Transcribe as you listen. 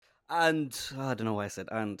And I don't know why I said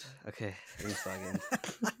and. Okay, let me start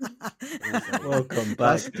again. Welcome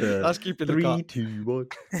back to Let's keep it in the 3, cut. 2, 1.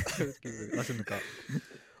 That's in the cut.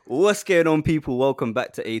 What's going on, people? Welcome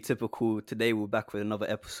back to Atypical. Today we're back with another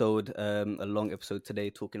episode, a long episode today,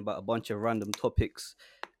 talking about a bunch of random topics.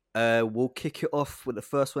 We'll kick it off with the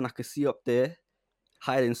first one I can see up there,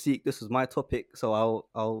 hide and seek. This was my topic, so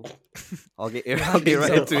I'll get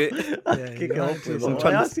right into it. Kick off with I'm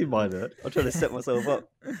I'm trying to set myself up.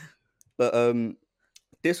 But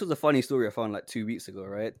this was a funny story I found like 2 weeks ago,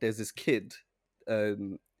 right? There's this kid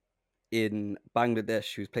in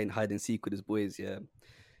Bangladesh who's playing hide and seek with his boys, yeah.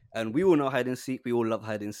 And we all know hide and seek. We all love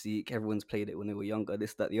hide and seek. Everyone's played it when they were younger,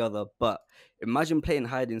 this, that, the other. But imagine playing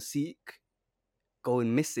hide and seek,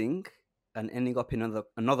 going missing, and ending up in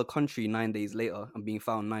another country 9 days later and being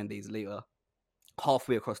found 9 days later,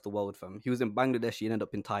 halfway across the world, fam. He was in Bangladesh. He ended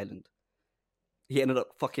up in Thailand. He ended up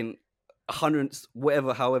fucking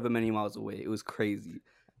however many miles away. It was crazy.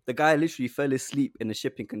 The guy literally fell asleep in a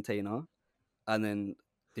shipping container, and then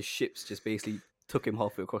the ships just basically took him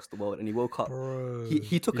halfway across the world, and he woke up. Bro.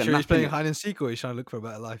 He took You a sure nap. he's playing hide and seek, or he's trying to look for a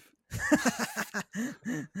better life?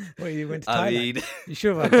 Wait, you went to Thailand? I mean, You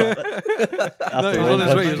sure about that? No, he was on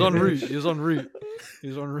his way. He was en route. He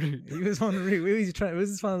was en route. He was on route. Where was he trying? Where's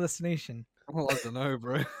his final destination? Oh, I don't know,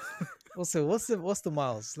 bro. Also, what's the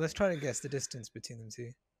miles? Let's try to guess the distance between them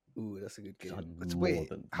two. ooh, that's a good game. Wait,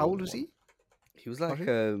 how old was he? He was like,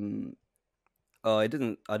 oh, I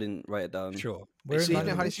didn't write it down. Sure. Where So in he's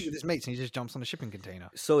playing hide and Bangladesh? seek with his mates, and he just jumps on a shipping container.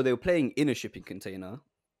 So they were playing in a shipping container,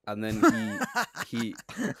 and then he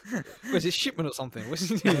Was it shipment or something? What's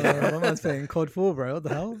he doing? My man's playing COD 4, bro. What the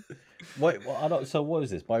hell? Wait, well, I don't. So what is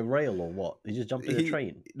this? By rail or what? He just jumped in a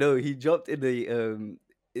train. No, he jumped in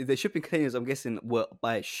the shipping containers. I'm guessing were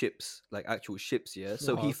by ships, like actual ships. Yeah.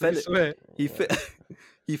 So Oh, he I fell. swear.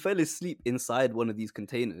 He fell asleep inside one of these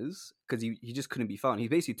containers because he just couldn't be found. He's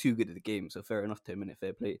basically too good at the game, so fair enough to him and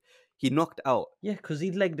fair play. He knocked out. Yeah, because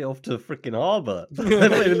he legged it off to the freaking harbour. They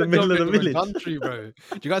played in the middle of the village. Country, bro.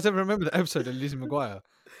 Do you guys ever remember the episode of Lizzie McGuire?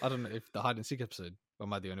 I don't know if the hide and seek episode. Or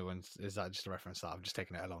am I the only one? Is that just a reference that I've just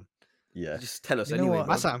taken it along? Yeah. Just tell us You know anyway. what?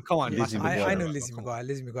 bro. Masam, come on. Lizzie Masam, McGuire. I know come Lizzie on. McGuire.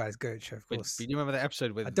 Lizzie McGuire's goat show, of But course. do you remember the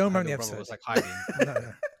episode with I don't remember her the little brother episode. was like hiding?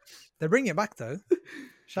 No. They're bringing it back though.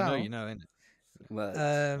 Shout you know, innit? But,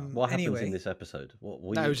 What happens anyway, in this episode?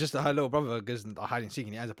 What No, it was just that her little brother goes and hide and seek,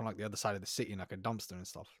 and he ends up on like the other side of the city in like a dumpster and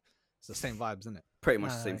stuff. It's the same vibes, isn't it? pretty much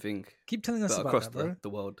the same Alright. thing, keep telling us but about across that, bro. the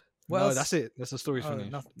world. What No, else? that's it. That's the story Oh,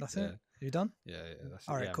 finished. that's Yeah. it. You done? Yeah, that's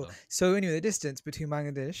All it. right, Yeah, cool. I'm done. So anyway, the distance between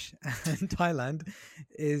Bangladesh and Thailand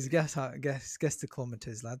is guess the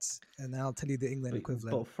kilometers, lads, and I'll tell you the England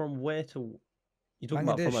equivalent. But from where to? You're talking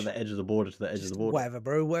about from Bangladesh. like the edge of the border to the edge of Just the border. whatever,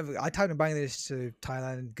 bro. Whatever. I typed in Bangladesh to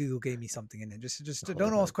Thailand, and Google gave me something in it. Just Oh,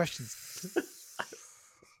 don't okay. ask questions.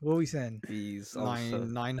 What are we saying? These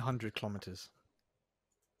 900 kilometers.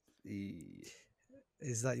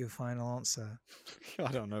 Is that your final answer?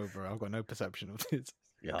 I don't know, bro. I've got no perception of this.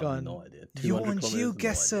 Yeah, I Go have on. no idea. You're 200 on kilometers,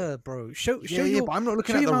 GeoGuessr, bro. Show Yeah, your. but I'm not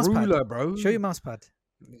looking show at your the mouse pad. ruler, bro. Show your mouse pad.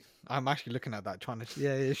 I'm actually looking at that, trying to.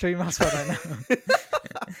 Yeah, show your mouse pad right now.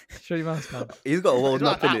 Show your mouse pad. He's got a world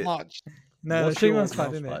Not map in that it. much. No, What's show your your mouse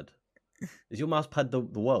pad, innit? Is your mouse pad the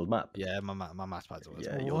world map? Yeah, my mouse pad's always.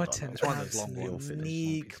 Yeah, you're What done. an It's one of those long absolute ones.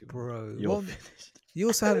 unique, bro. You're Well, finished. you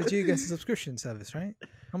also have a GeoGuessr subscription service, right?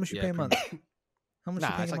 How much you Yeah, pay a month? How much you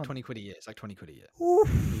Nah, pay it's a like month? 20 quid a year. It's like 20 quid a year.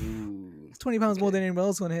 Oof. Ooh. It's £20 more than anyone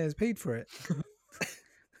else on here has paid for it.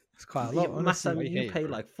 It's quite a lot, honestly. Massam, you pay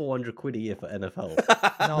like 400 quid a year for NFL.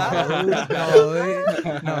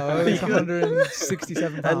 No, it's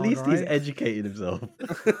 £167. At least he's right? educated himself.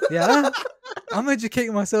 Yeah, I'm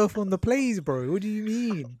educating myself on the plays, bro. What do you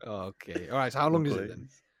mean? Okay. All right. So how long is it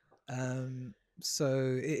then? So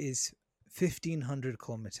it is 1,500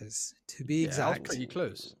 kilometers to be Yeah, that's exact. pretty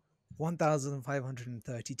close.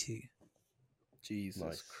 1,532. Jesus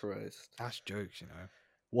Nice. Christ. That's jokes, you know.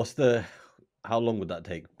 How long would that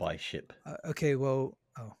take by ship? Okay, well,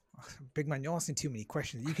 big man, you're asking too many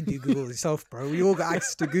questions. You can do Google yourself, bro. We all got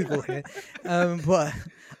access to Google here. But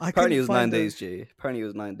Apparently it was 9 days, Jay. Apparently it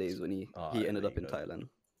was 9 days when he ended up in know. Thailand.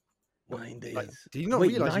 9 days. Like, did you not Wait,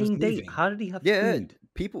 realize he was 9 days? moving? How did he have Yeah, food?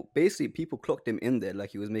 people clocked him in there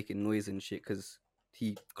like he was making noise and shit because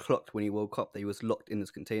he clocked when he woke up that he was locked in this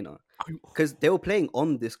container. Because they were playing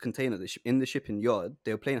on this container, in the shipping yard.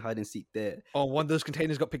 They were playing hide and seek there. Oh, one of those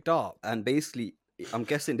containers got picked up. And basically, I'm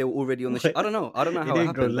guessing they were already on the ship. I don't know how He it didn't grow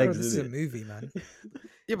happened. Bro, legs, this is did a it? movie, man.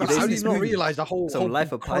 Yeah, but They how do see you not movie. realize the whole Some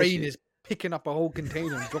life of crane shit. is picking up a whole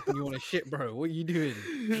container and dropping you on a ship, bro. What are you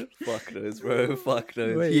doing? Fuck knows, bro. Fuck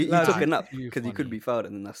knows. Wait, He lads, took a nap too because he couldn't funny. be found,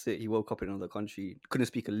 and then that's it. He woke up in another country, couldn't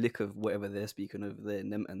speak a lick of whatever they're speaking over there in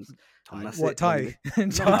them ends. And that's What it. Thai? Thai.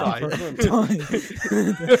 Thai. No.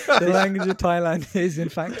 The language of Thailand is in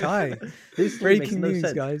fact Thai. This story makes Breaking no news,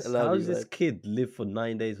 sense. guys. Allow How me, does this lad. kid live for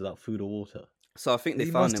 9 days without food or water? So I think they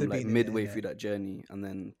He found must him have like been in it, midway yeah. through that journey, and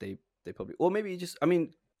then they probably, or maybe he just. I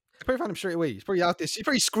mean, He probably found him straight away. He's probably out there. He's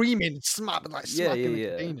probably screaming, smacking yeah, the yeah.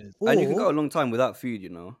 containers. And you can go Or- a long time without food, you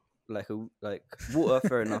know. Like water,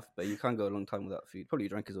 fair enough, but you can't go a long time without food. Probably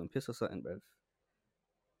drank his own piss or something, bruv.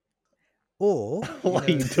 Or What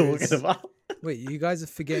are you talking there's- about? Wait, you guys are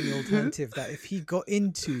forgetting the alternative that if he got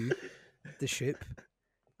into the ship,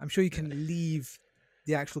 I'm sure you can leave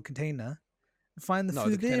the actual container and find the No,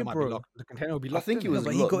 food the container there, might bro. be locked. The container will be I locked. think he innit? was No,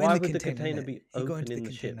 but he locked. got Why in the would the container. container be He got open into the in the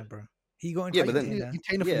container, ship? bro. He got into Yeah, the but then- container. The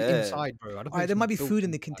container from Yeah. the inside, bro. I don't Alright, think there might be it's food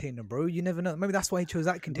in the built inside. container, bro. You never know. Maybe that's why he chose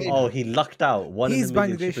that container. Oh, he lucked out. One He's in a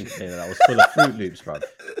million Bangladeshi. shipping container that was full of Fruit Loops, bruv.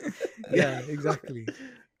 Yeah, exactly.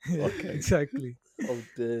 Okay. Exactly. Oh,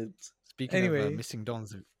 dude. Speaking of Anyway. missing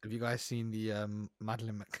dons, have you guys seen the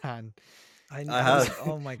Madeline McCann? I have.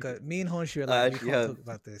 Oh my god, me and Honshu are I like, we actually can't have. talk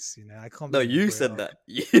about this. You know, I can't. No, believe we you brought it said up. that.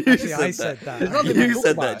 You Actually, I said that. There's nothing to You talk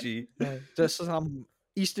said about. that, G. Just some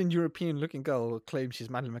Eastern European looking girl claims she's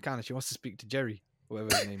Madeline McCann and she wants to speak to Jerry,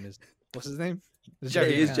 whatever his name is. What's his name? It's Yeah,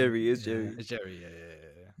 Jerry. it is McCann. Jerry. It is Yeah. Jerry. It's Jerry.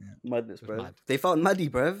 Yeah. Madness, It was bruv. mad. They found Maddie,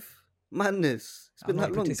 bruv. Madness. It's been I'm that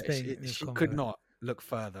not long. participating. She, in this she could convo. not look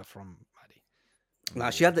further from Maddie. Nah,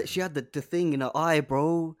 she had the thing in her eye,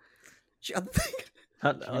 bro. She had the thing.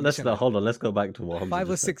 Hold on. Let's go back to what Hamza 5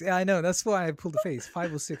 or just said. 6. Yeah, I know. That's why I pulled the face.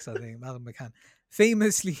 5 or 6, I think. Madeline McCann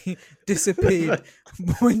famously disappeared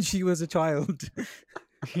when she was a child.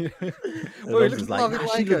 Bro, Hamza's looks like, nothing "Nah,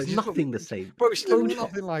 like she her. looks She's got- nothing the same. Bro, she looks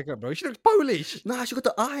nothing like her, bro. She looks Polish. Nah, she got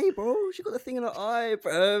the eye, bro. She got the thing in her eye,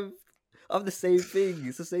 bruv. I have the same thing.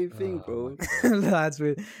 It's the same thing, Oh bro. my God. Lads,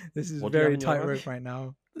 this is What do you have very in your eye? tightrope right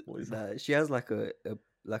now. What is that? Nah, she has like a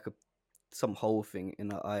some hole thing in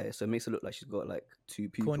her eye, so it makes it look like she's got like 2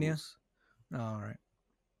 pupils. Cornea? Oh, all right.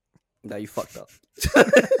 Nah, you fucked up.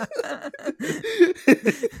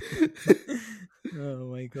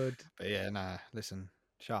 Oh my god. But yeah, nah, listen.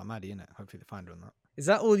 Shout out Maddie, innit? Hopefully they find her on that. Is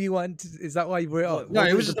that all you want? Is that why you brought it up? No, What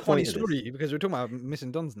it was was the just a funny point of this? story because we're talking about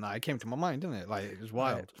missing dons now. It came to my mind, didn't it? Like, it was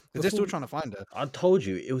wild. Right. Because they're still Before- trying to find her. I told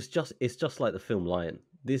you it's just like the film Lion.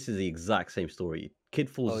 This is the exact same story. Kid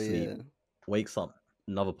falls Oh, asleep, yeah. wakes up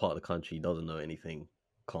another part of the country, doesn't know anything,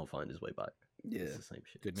 can't find his way back. Yeah, It's the same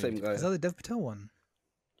shit. Good same movie. guy. Is that the Dev Patel one?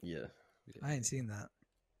 Yeah, I ain't seen that.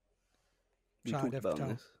 We Shout out talked Dev about Patel.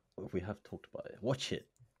 this. we have talked about it. Watch it.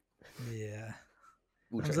 Yeah.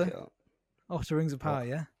 We'll Hamza? check it out. Oh, to Rings of Power,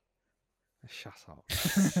 yeah. Shut up.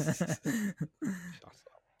 That's Shut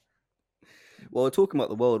up. Well, we're talking about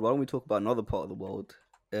the world. Why don't we talk about another part of the world?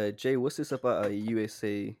 Jay, what's this about a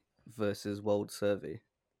USA versus world survey?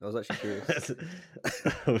 I was actually curious.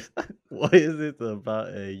 What is it about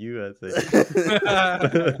a USA?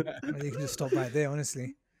 You can just stop right there,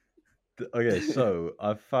 honestly. Okay, so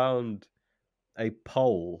I found a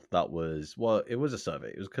poll that was it was a survey.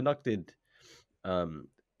 It was conducted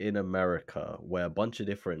in America where a bunch of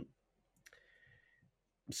different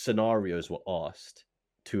scenarios were asked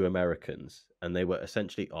to Americans, and they were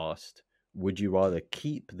essentially asked, would you rather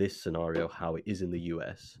keep this scenario how it is in the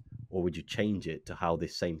US, or would you change it to how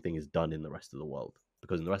this same thing is done in the rest of the world?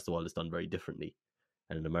 Because in the rest of the world it's done very differently,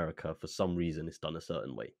 and in America for some reason it's done a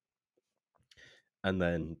certain way. And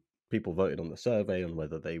then people voted on the survey on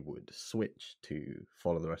whether they would switch to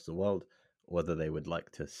follow the rest of the world, or whether they would like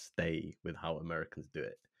to stay with how Americans do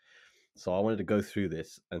it. So I wanted to go through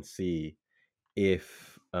this and see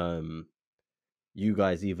if you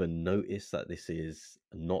guys even notice that this is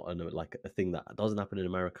not like a thing that doesn't happen in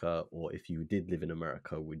America, or if you did live in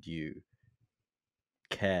America, would you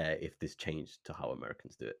care if this changed to how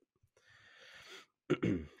Americans do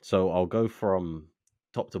it? So I'll go from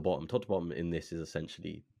top to bottom. Top to bottom in this is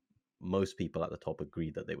essentially most people at the top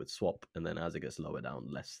agreed that they would swap, and then as it gets lower down,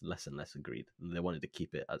 less and less agreed. And they wanted to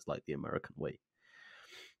keep it as like the American way.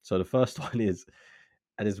 So the first one is,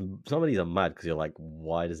 and some of these are mad because you're like,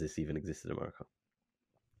 why does this even exist in America?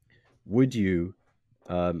 Would you,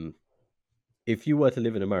 if you were to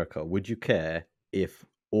live in America, would you care if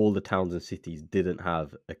all the towns and cities didn't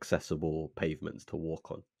have accessible pavements to walk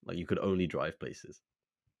on? Like you could only drive places.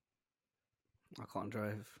 I can't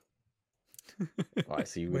drive. All right,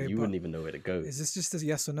 so you Wait, wouldn't but even know where to go. Is this just a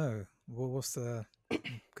yes or no? What's the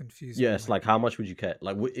confusing? Yes, like how much would you care?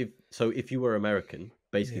 Like if you were American,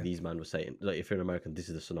 basically Yeah. these men were saying, like if you're an American, this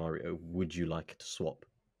is the scenario. Would you like to swap?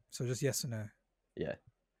 So just yes or no. Yeah.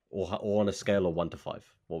 or on a scale of 1 to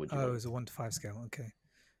 5, what would you Oh, it rate? was a 1 to 5 scale. Okay.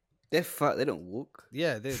 They're fat. They don't walk.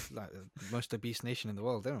 Yeah, they're like the most obese nation in the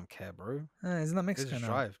world. They don't care, bro. Isn't that They Mexico just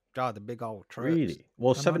now? drive the big old trucks. Really?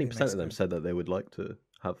 Well, That might be 70% of them Mexico. said that they would like to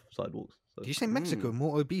have sidewalks. So. Do you say Mexico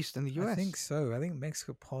more obese than the US? I think so. I think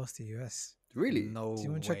Mexico passed the US. Really? No Do you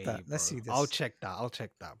wanna way, check that? Let's bro. see I'll this. check that. I'll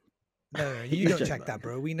check that. No, you You don't check check that. that,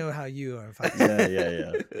 bro. We know how you are. In fact,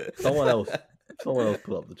 Yeah. Someone else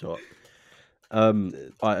pull up the chart. All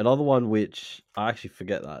right, another one which I actually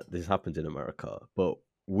forget that this happens in America, but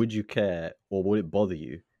would you care or would it bother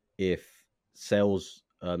you if sales,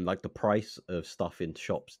 like the price of stuff in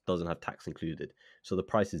shops doesn't have tax included? So the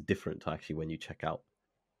price is different to actually when you check out.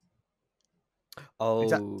 Oh,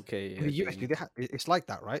 Is that- okay. In the yeah, US, okay. it's like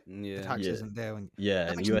that, right? The Yeah. tax Yeah. isn't there. Yeah,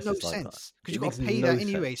 That in makes the US no it's like that. sense because It you got makes to pay no that sense.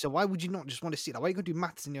 anyway. So why would you not just want to see that? Why are you gonna do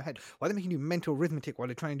maths in your head? Why are they making you mental arithmetic while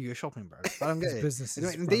they're trying to do your shopping, bro? I don't get These it. businesses They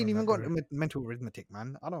ain't run even on got that, bro. mental arithmetic,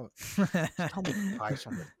 man. I don't. Just tell me the price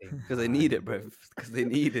on the thing. Because they need it, bro. Because they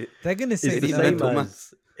need it. They're gonna It's say They the need no. mental same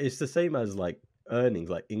maths. as it's the same as like earnings,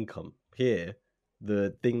 like income. Here,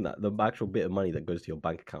 the thing that the actual bit of money that goes to your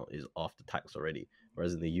bank account is after tax already.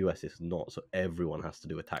 Whereas in the US, it's not. So everyone has to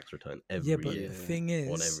do a tax return every Yeah, but year the thing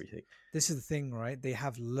on is, everything. this is the thing, right? They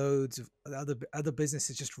have loads of other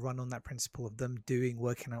businesses just run on that principle of them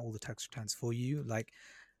working out all the tax returns for you. Like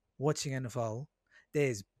watching NFL,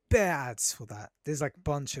 there's bare ads for that. There's like a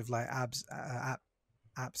bunch of like apps that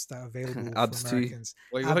are available Abs for too. Americans.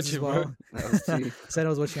 What are you Abs as watching, bro? well. That was too. Said I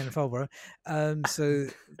was watching NFL, bro. So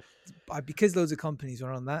because loads of companies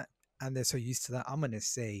are on that and they're so used to that, I'm gonna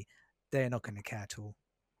say they're not gonna care at all.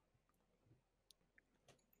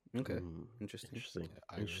 Okay. Mm, Interesting. Interesting.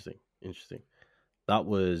 I agree. Interesting. That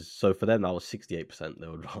was so for them. That was 68%. They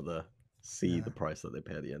would rather see Yeah. the price that they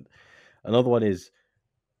pay at the end. Another one is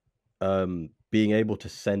being able to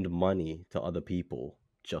send money to other people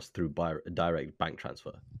just through direct bank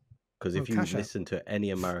transfer. Because if you Cash App. listen to any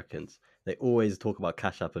Americans, they always talk about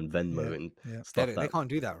Cash App and Venmo Yeah, and yeah. stuff They that can't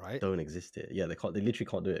do that, right? don't exist here. Yeah, they can't. They literally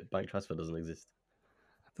can't do it. Bank transfer doesn't exist.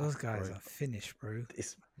 Those guys Bro. are finished, bro.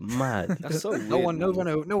 It's mad. That's so weird. No one man.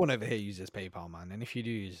 over here uses PayPal, man. And if you do,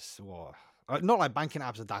 use what? Not like banking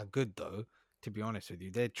apps are that good though. To be honest with you,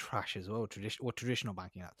 they're trash as well. Traditional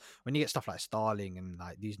banking apps. When you get stuff like Starling and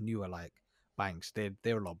like these newer like banks, they're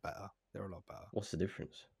a lot better. They're a lot better. What's the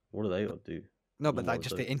difference? What do they got to do? No, but What like was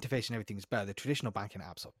just the those? interface and everything is better. The traditional banking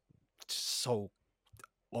apps are so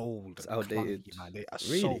old, It's and outdated. clunky, man. They are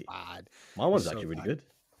so Really? bad. My one's so actually really bad. good.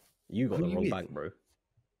 You got Who the you wrong with? bank, bro.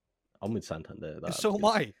 I'm with Santander. That So app's am good.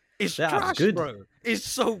 I. It's That app's trash, good. bro. It's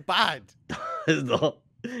so bad. It's not.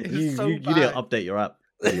 It's You, so you need to bad. update your app.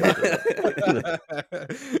 You need to update your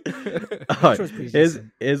app. I'm sure it's pretty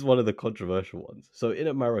decent. Here's one of the controversial ones. So in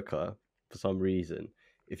America, for some reason,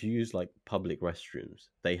 if you use like public restrooms,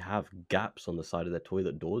 they have gaps on the side of their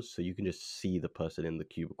toilet doors, so you can just see the person in the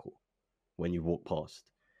cubicle when you walk past.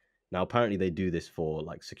 Now, apparently, they do this for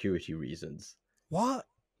like security reasons. What?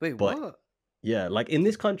 Wait, But- what? Yeah, like in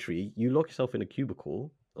this country, you lock yourself in a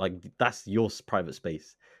cubicle, like that's your private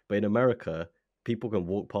space. But in America, people can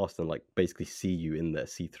walk past and like basically see you in there,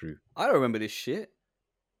 see through. I don't remember this shit.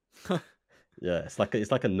 Yeah, it's like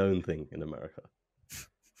a known thing in America.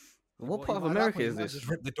 What Well, part of you might- at that America point, is you might this? Just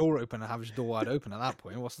rip the door open and have his door wide open. At that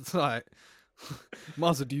point, what's the like? Might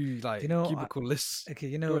as well do like You know, cubicle lists. Okay,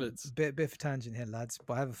 you know, Toilets. bit of a tangent here, lads.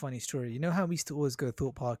 But I have a funny story. You know how we used to always go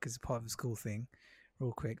Thorpe Park as part of a school thing?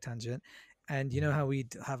 Real quick tangent. And you know how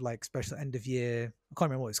we'd have like special end of year. I can't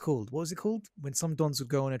remember what it's called. What was it called? When some dons would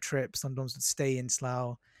go on a trip, some dons would stay in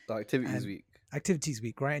Slough. The activities And- week. Activities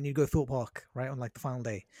week, right? And you'd go Thorpe Park, right, on like the final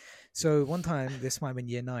day. So one time, this might have been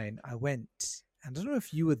year 9, I went, and I don't know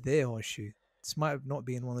if you were there, Horseshoe. This might have not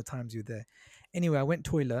been one of the times you were there. Anyway, I went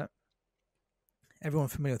toilet. Everyone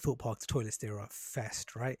familiar with Thorpe Park, the toilets there are a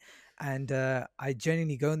fest, right? And I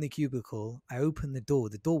genuinely go in the cubicle. I open the door.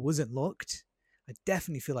 The door wasn't locked. I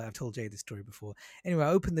definitely feel like I've told Jay this story before. Anyway, I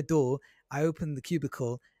open the door. I open the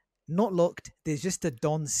cubicle. Not locked. There's just a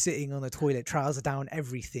don sitting on the toilet, trousers down,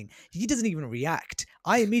 everything. He doesn't even react.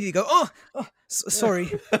 I immediately go, oh, sorry.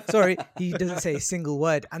 He doesn't say a single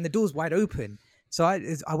word, and the door's wide open. So I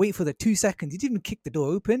wait for the 2 seconds. He didn't even kick the door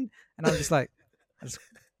open, and I'm just like, I just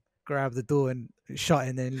grab the door and shut,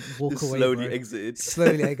 and then walk Just away. slowly bro. exited.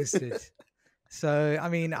 Slowly exited. So I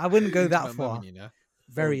mean, I wouldn't go that Intimate far. moment, you know?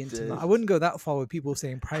 Very Oh, intimate. I Jesus. wouldn't go that far with people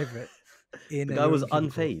saying private. In The a guy was your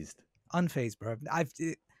own cubicle. unfazed. Unfazed, bro.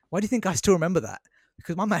 Why do you think I still remember that?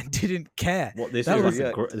 Because my man didn't care. What this That was?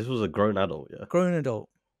 was- This was a grown adult. Yeah, Grown adult.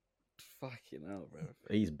 Fucking hell, bro.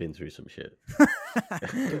 he's been through some shit.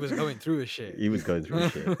 He was going through his shit. He was going through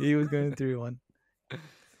shit. He was going through one.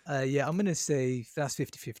 Yeah, I'm gonna say that's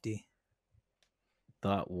 50-50.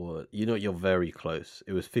 That would, you're very close.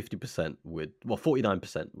 It was 50%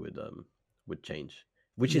 49% would change,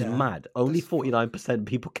 which is Yeah. mad. Only That's 49%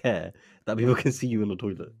 people care that people can see you in the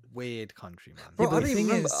toilet. Weird country, man. Bro, but I the don't even thing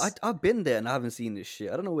remember. is- I've been there and I haven't seen this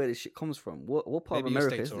shit. I don't know where this shit comes from. What part Maybe of your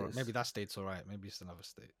America state's is alright. this? Maybe that state's alright. Maybe it's another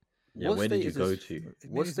state. Yeah, What where did state you is go this- to? What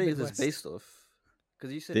Maybe it's state is this Midwest. based off?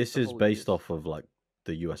 Because you said This the is whole based US. off of like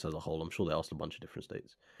the US as a whole. I'm sure they asked a bunch of different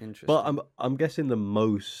states, Interesting. but I'm guessing the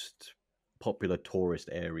most popular tourist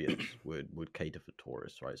areas would cater for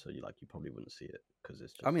tourists, right? So you probably wouldn't see it because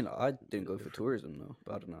it's just. I mean, I didn't go for different. tourism though,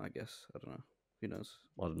 but I don't know. I guess I don't know. Who knows?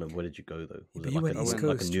 I don't know. Where did you go though? Was but it you like went a, East like a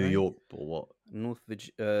Coast, New right? York or what?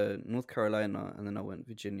 North Carolina, and then I went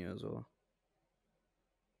Virginia as well.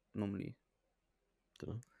 Normally,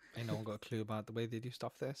 Don't know. Ain't no one got a clue about the way they do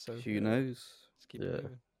stuff there. So who knows? let's keep Yeah. it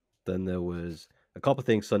moving. Then there was a couple of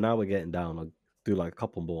things. So now we're getting down. I'll do like a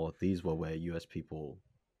couple more. These were where US people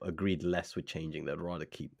agreed less with changing. They'd rather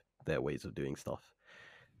keep their ways of doing stuff.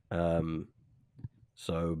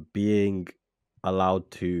 So being allowed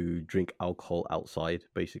to drink alcohol outside,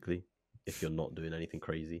 basically, if you're not doing anything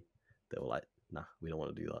crazy, they were like, nah, we don't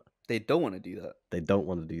want to do that. They don't want to do that, They don't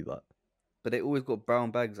want to do that. but they always got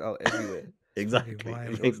brown bags out everywhere. Exactly.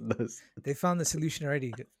 wild. It makes no sense. They found the solution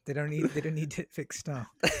already. They don't need it fixed now.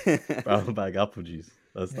 Brown bag apple juice.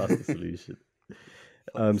 That's Yeah. the solution.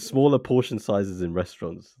 Smaller portion sizes in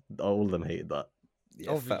restaurants. All of them hated that.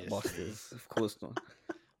 Yeah, fat Obviously. bastards. Of course not.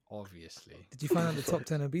 Obviously. Did you find out the top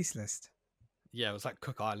 10 obese list? Yeah, it was like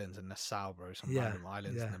Cook Islands and Nassau, bro. Some Yeah, random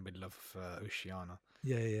islands yeah. in the middle of Oceania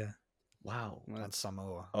Yeah. Wow. and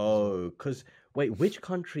Samoa. Oh, because wait, which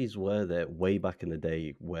countries were there way back in the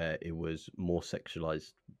day where it was more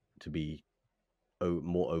sexualized to be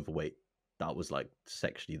more overweight? That was like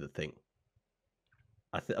sexually the thing.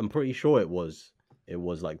 I'm pretty sure it was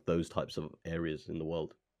like those types of areas in the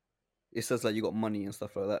world. It says like you got money and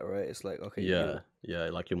stuff like that, right? It's like okay, Yeah,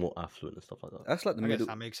 like you're more affluent and stuff like that. that's like the I guess middle.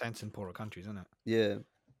 that makes sense in poorer countries, doesn't it? Yeah,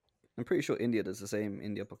 I'm pretty sure India does the same.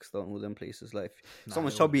 India, Pakistan, all them places. Like, if Nah,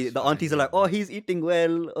 someone's they all chubby, just the fine, aunties are yeah. like, "Oh, he's eating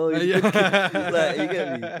well. Oh, he's a good kid." Like, you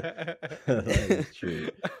get me? That is true.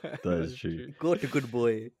 That is true. Got a good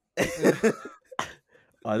boy.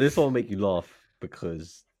 This will make you laugh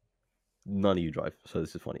because none of you drive, so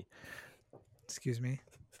this is funny. Excuse me.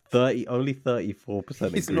 Only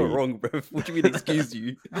 34%. He's not wrong, bro. What do you mean? Excuse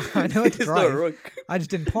you? I know how to He's not drive. wrong. I just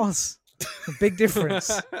didn't pass. A big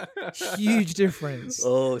difference. Huge difference.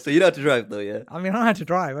 Oh, so you know how to drive though, yeah? I mean, I had to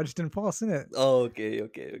drive. I just didn't pass, innit? Oh, okay.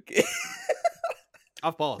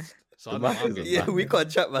 I've passed. So The I know math I'm is good. a Yeah, man. we can't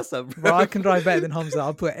chat myself, bro. Bro, I can drive better than Hamza.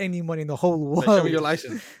 I'll put any money in the whole world. Show me your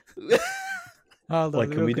license. Hold on, Like,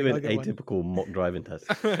 can real we quick, do I'll an get one. atypical mock driving test?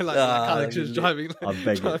 Like Alex is yeah. driving. I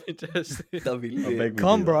beg you. driving test. That'd be I lit. beg we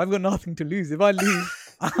Come, do bro. that. I've got nothing to lose. If I lose,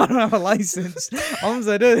 I don't have a license.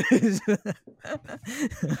 Hamza does.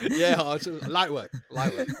 Yeah, light work. All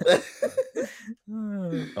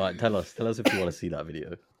right, tell us if you want to see that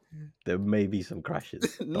video. There may be some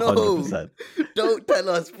crashes. No. 100%. Don't tell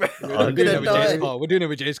us, bro. We're I'm We're doing gonna it with die. Jay's car. We're doing it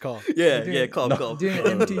with Jay's car. Yeah, We're yeah, doing- calm, No. calm. Doing an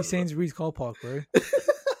empty Sainsbury's car park, bro.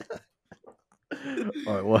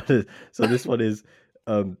 All right, so this one is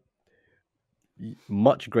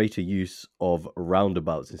much greater use of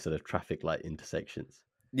roundabouts instead of traffic light intersections.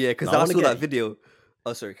 Yeah, because No, I I wanna saw that get- video.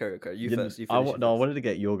 Oh, sorry, carry. You You kn- first. You I finish. wanted to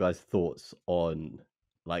get your guys' thoughts on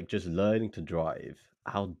like just learning to drive.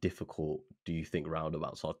 How difficult do you think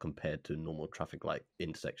roundabouts are compared to normal traffic light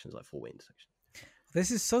intersections, like four-way intersections? This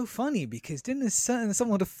is so funny because didn't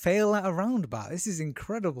someone to fail at a roundabout? This is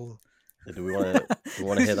incredible. Do we want to This hear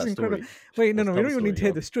is that story? incredible. Wait, no, Let's we tell don't even the need to hear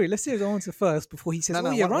story, the story. Let's hear his answer first before he says, No,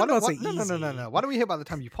 "Oh yeah, roundabouts are easy." no. Why don't we hear by the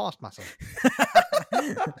time you passed, myself?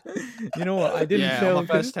 You know what? I didn't Yeah, fail. on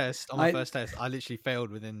my first 'cause test. I literally failed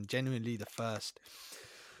within genuinely the first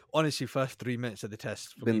 3 minutes of the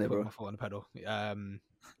test. For Been me there, putting bro. my foot on the pedal.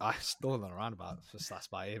 I stalled on a roundabout. That's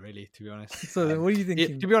about it, really. To be honest. So then what are you Yeah,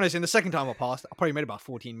 thinking? to be honest, in the second time I passed, I probably made about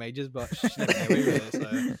 14 majors, but just let me get away with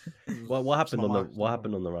it. So. Well, what happened not on the my- it's what not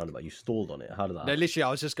happened on the roundabout? You stalled on it. How did that? No, happen? literally, I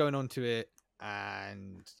was just going onto it,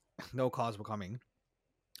 and no cars were coming.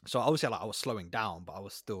 So obviously, I was slowing down, but I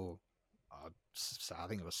was still. I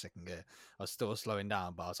think it was second gear. I was still slowing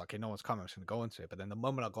down, but I was like, okay, no one's coming. I'm just gonna go into it. But then the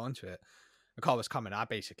moment I got into it, the car was coming. I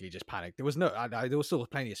basically just panicked. There was there was still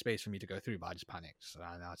plenty of space for me to go through, but I just panicked. So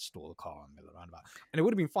I stalled the car in the middle of the roundabout, and it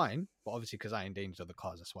would have been fine. But obviously, because I endangered other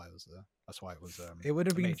cars, that's why it was. It would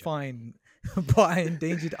have been major. fine, but I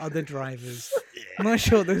endangered other drivers. I'm not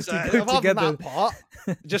sure those two So, go apart from together. that part,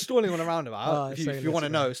 just stalling on a roundabout. Oh, if sorry, you want to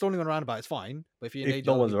let's go. know, stalling on a roundabout is fine. But if you If endanger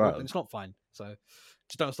no other one's people, around. then it's not fine. So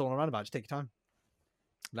just don't stall on a roundabout. Just take your time.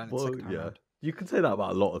 Learn it Well, second time yeah. round. You can say that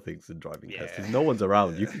about a lot of things in driving tests. If Yeah. no one's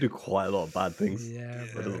around, you can do quite a lot of bad things. Yeah,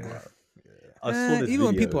 It doesn't bro. matter. I saw this Even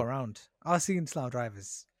when video. people are around, I've seen slow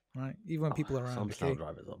drivers, right? Even when Oh, people are around, some slow okay?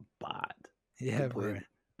 drivers are bad, Yeah, Good bro. point.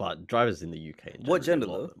 but drivers in the UK, in What general, gender, a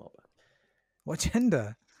lot though? of them are bad. What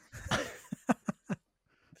gender?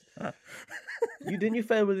 You didn't you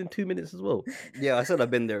fail within 2 minutes as well? Yeah, I said I've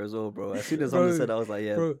been there as well, bro. As soon as someone Bro, said, I was like,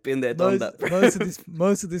 yeah, bro, been there, done that. Bro.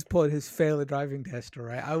 most of this pod has failed a driving test, all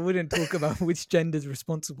right? I wouldn't talk about which gender's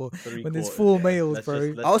responsible when there's 4 males,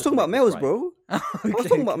 bro. I was talking about males, bro. I was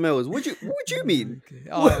talking about males. What do you mean? Okay.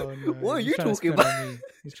 What- Oh, no, what are he's you trying to talking spin on about? me.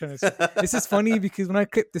 He's trying to. This is funny because when I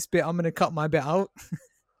clip this bit, I'm gonna cut my bit out.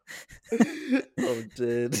 Oh,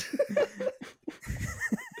 dude.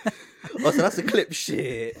 Oh, so that's a clip.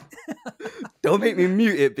 Shit. Don't make me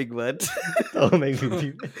mute it, big man. Don't make me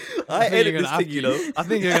mute. I think edit you're this gonna thing, have you to. know. I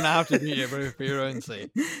think you're gonna have to mute it, bro, for your own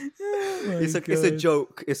sake. It's a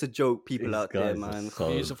joke. It's a joke. People These out there, guys are man. so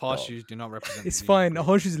The use of harsh dumb. shoes do not represent. It's the fine. bro.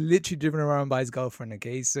 Hosh is literally driven around by his girlfriend,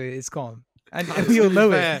 okay? So it's calm. And To we all be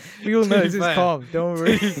know fair, it. We all to know be it's fair, calm. Don't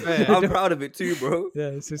worry. be fair. I'm proud of it too, bro. Yeah,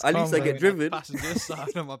 it's just At calm, least I bro. get driven. Passenger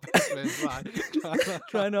side on my passenger side.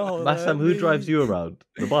 Trying to hold Massam, who drives you around?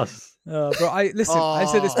 The bus. Bro, listen. I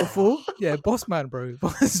said this Oh. before. Yeah, boss man, bro.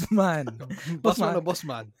 Boss man. Boss man man. or boss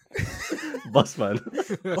man? Bus man.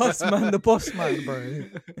 Boss man, the boss man, bro.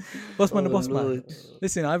 Boss man, the Oh, boss man. Lord.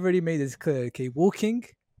 Listen, I've already made this clear. Okay, walking,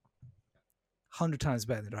 100 times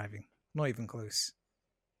better than driving. Not even close.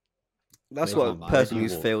 That's Maybe what not, a person maybe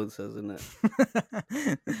who's walk. failed says, isn't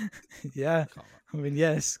it? Yeah, I mean,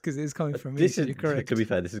 yes, because it's coming from me. This So is, you're correct. to be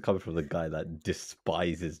fair, this is coming from the guy that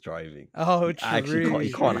despises driving. Oh, Actually, true.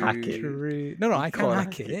 you can't hack it. True. No, I can can't hack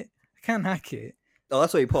hack it. it. I can hack it. Oh,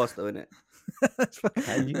 that's why he passed, though, isn't it?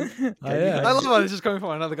 Can you? Oh, you yeah. I love how this is coming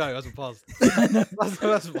from another guy who hasn't passed. That's the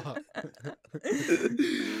best part.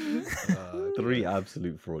 3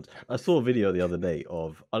 absolute frauds. I saw a video the other day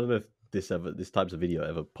of, I don't know if this types of video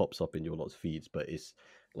ever pops up in your lot's feeds, but it's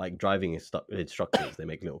like driving instructors. They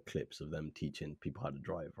make little clips of them teaching people how to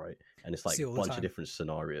drive, right? And it's like See a all the bunch of time. different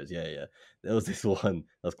scenarios. Yeah. There was this one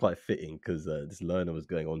that's quite fitting because this learner was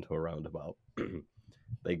going onto a roundabout.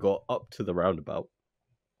 They got up to the roundabout,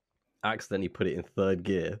 accidentally put it in 3rd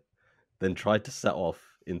gear, then tried to set off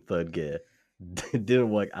in 3rd gear. It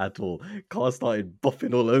didn't work at all. Car started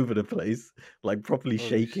buffing all over the place, like properly Holy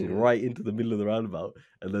shaking shit. right into the middle of the roundabout.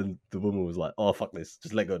 And then the woman was like, "Oh fuck this!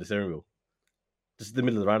 Just let go of the steering wheel. Just in the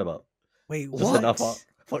middle of the roundabout. Wait, Just what? enough up.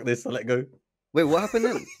 Fuck this! I let go." Wait, what happened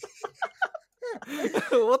then?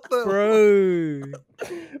 What the?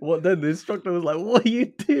 Bro. What then? The instructor was like, "What are you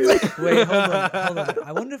doing?" Wait, hold on.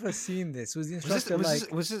 I wonder if I've seen this. Was the Was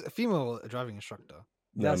instructor was this a female driving instructor?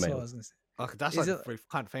 No, That's what male. I was going to say. Okay, that's Is like it-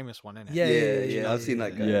 a kind of famous one, isn't it? Yeah, I've seen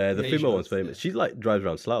that guy. Yeah, the Asian female one's ones, famous. She like drives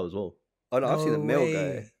around Slough as well. Oh, no, I've seen the No male way.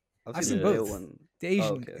 guy. I've seen the male both. one. The Asian.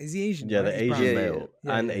 okay. Is he Asian? Yeah, right? the He's Asian brown. Yeah, male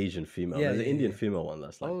yeah. and Yeah, Asian female. Yeah, There's an yeah, Indian yeah. female one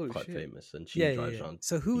that's like Oh, quite shit. famous, and she Yeah, drives yeah. around.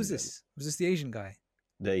 So who was England. this? Was this the Asian guy?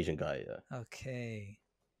 The Asian guy, yeah. Okay.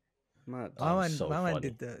 Mad. Oh, My so man funny.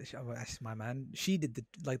 did my man. She did the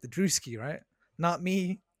Drewski, right? Not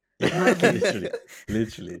me.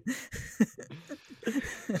 literally.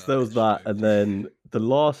 So there was that, and then the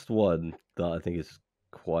last one that I think is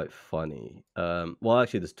quite funny. Well,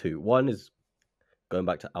 actually, there's 2. One is going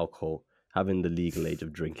back to alcohol, having the legal age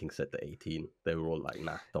of drinking set to 18. They were all like,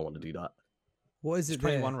 "Nah, don't want to do that." What is It's it?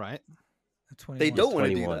 21, there? right? 21. They don't want to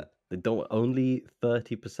do 21. that. They don't. Only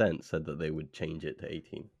 30% said that they would change it to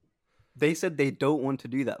 18. They said they don't want to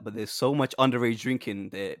do that, but there's so much underage drinking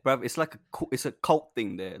there, bruv. It's like it's a cult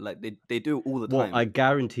thing there. Like they do it all the Well, time. I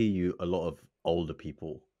guarantee you, a lot of older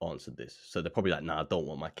people answered this, so they're probably like, "Nah, I don't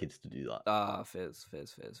want my kids to do that."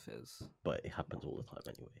 Fizz. But it happens all the time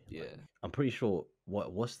anyway. Yeah. Like, I'm pretty sure.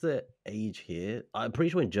 What's the age here? I'm pretty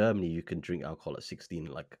sure in Germany you can drink alcohol at 16,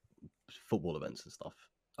 like football events and stuff.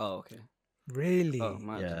 Oh, okay. Really? Oh,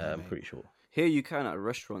 man. Yeah, I'm mate. pretty sure. Here you can at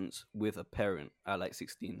restaurants with a parent at like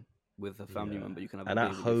 16, with a family Yeah. member. You can have And a at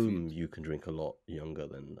beer with your home, food. you can drink a lot younger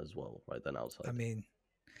than as well, right? Than outside. I mean,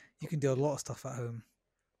 you can do a lot of stuff at home.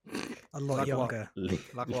 A lot Like what? younger.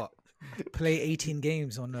 Like what? Play 18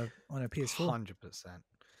 games on a PS4. 100%.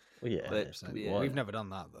 Well, yeah, But- 100%. yeah. We've never done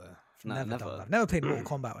that though. Nah, Never never. done that. I've never played Mortal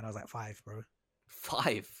Kombat when I was like 5, bro.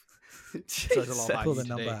 5. Says a lot Jesus. about Pull you the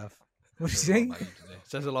number today. out. What you Says a lot saying? about you today.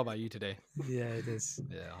 Says a lot about you today. Yeah, it is.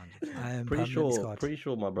 Yeah, 100%. I am pretty permanently sure. scarred. Pretty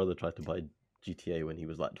sure my brother tried to buy GTA when he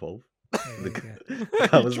was like 12. Yeah, yeah.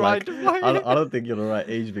 I He was tried like, to buy I it. don't think you're the right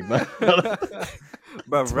age, big man.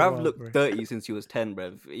 Bro, Rav 12, looked bro. 30 since he was 10,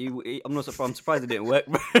 bro. I'm not surprised. I'm surprised it didn't work,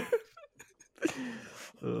 bro.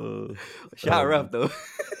 Uh, Shout out Rav though.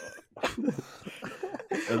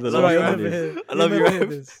 And the Love last you, one Ryan. is I love you, He'll never hear Ryan.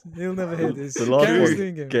 this. He'll never hear this. the last Carry on one.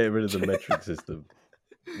 doing it. Getting rid of the metric system.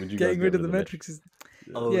 Would you guys Getting get rid of the metric system.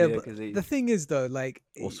 Oh, Yeah, yeah, but 'cause he- the thing is though, like,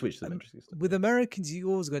 Or switch the metric system. with Americans, you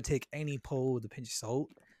always got to take any poll with a pinch of salt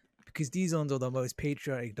because these ones are the most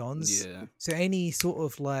patriotic dons. Yeah. So any sort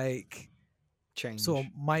of like Change. sort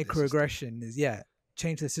of the system. microaggression is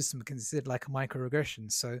change the system considered like a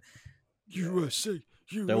microaggression. So USA.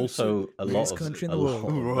 They're also a lot Greatest of country in a the lot world.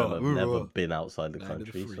 of them have Hoorah, never hoorah. been outside the Land of the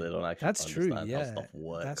country, so free. they don't actually That's true, understand yeah. how stuff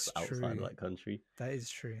works That's outside of true. that country. that is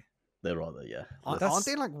true. They're rather Aren't That's-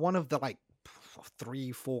 they like one of the like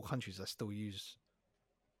 3-4 countries that still use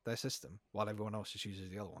their system while everyone else just uses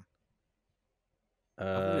the other one? I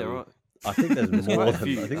think there are. I think there's There's more quite a than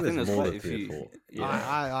few. I think I there's think there's more quite than a 3 few. or 4.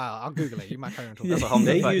 Yeah. I'll Google it. You might carry on talking. Yeah. That's a humble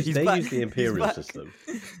They fact. use He's they back. use the He's imperial back. system.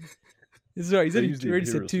 It's right. He said They he use the already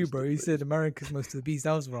said imperial 2, bro. He system, said America's most of the beast.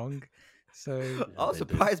 That was wrong. So I was they do.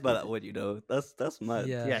 surprised by that one, you know. That's mad.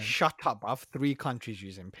 yeah. Yeah, shut up, bruv. 3 countries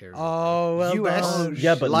use imperial. bro. Oh, well US, done.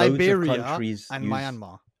 Yeah, but Liberia, loads of countries and use,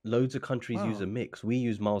 Myanmar. Loads of countries use Wow. a mix. We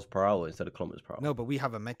use miles per hour instead of kilometers per hour. No, but we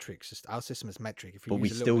have a metric system. Our system is metric. If you but we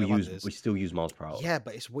use a still little bit of use others- we still use miles per hour. Yeah,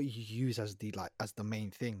 but it's what you use as the main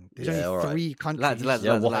thing. There's Yeah, only alright. 3 countries Lads, Yeah, lads,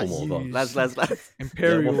 waffle lads, more, that though. use lads.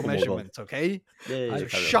 imperial waffle more, though. measurements. Okay, Yeah, yeah, So yeah,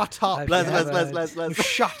 carry on. shut up, I Lads, have lads, lads.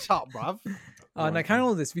 Shut up, bruv. Oh, now carry on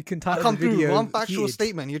with this. We can I title come the through video. one factual heated.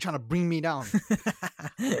 statement. You're trying to bring me down.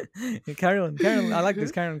 Yeah, carry on. I like this.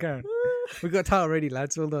 Carry on. We got a title ready,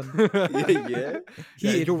 lads. Well done. Yeah. Yeah,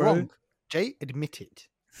 Heated, you're bro. wrong. Jay, admit it.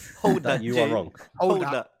 Hold That that. you Jay. are wrong. Hold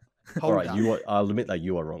that. that. Hold All right, that. I'll admit that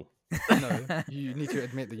you are wrong. No, you need to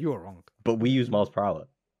admit that you are wrong. But we use miles per hour.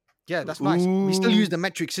 Yeah, that's nice. We still Ooh. use the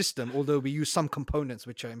metric system, although we use some components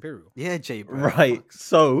which are imperial. Yeah, Jay, bro. Right.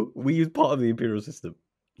 So we use part of the imperial system.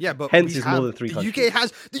 Yeah, but Hence we it's more have- than 3 the countries.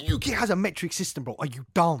 UK has a metric system, bro. Are you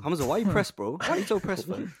dumb? Hamza, why are you pressed, bro? Why are you so pressed,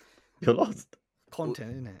 man? You're lost.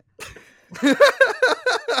 Content, isn't it?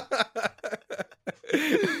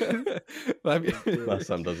 My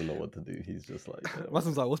son doesn't know what to do. He's just like, My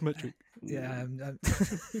son's like, what's metric? Yeah.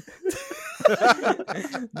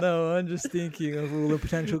 No, I'm just thinking of all the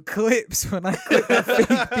potential clips when I click that fake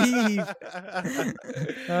beef.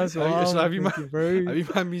 That's what Have you- so I'm have you thinking, bro. Have you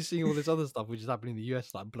found me seeing all this other stuff which is happening in the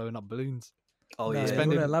US, like blowing up balloons? Oh, No, yeah. you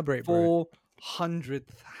spending wanna elaborate, bro?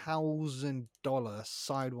 $400,000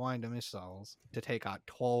 sidewinder missiles to take out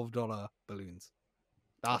 $12 balloons.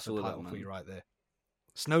 That's saw a that, title for man. you right there.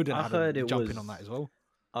 Snowden I had heard a it jump in was- on that as well.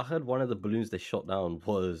 I heard one of the balloons they shot down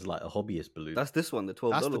was like a hobbyist balloon. That's this one, the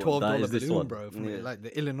 $12 That's the one. $12 That is this balloon, one. bro, from Yeah. like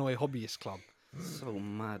the Illinois Hobbyist Club. So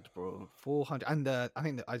mad, bro. 400, and I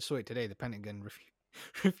think that I saw it today. The Pentagon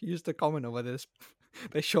refused to comment on whether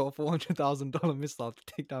they shot a $400,000 missile to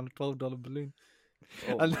take down a $12 balloon,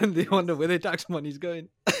 Oh and my then they days. wonder where their tax money's going.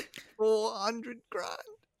 400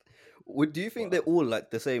 grand. Do you think they're all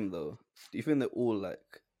like the same though? Do you think they're all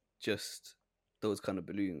like just those kind of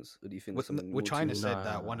balloons, or do you think there's something more to China it? said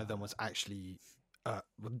that one of them was actually.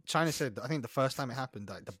 China said I think the first time it happened,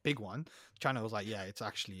 like the big one, China was like, yeah, it's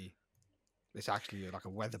actually like a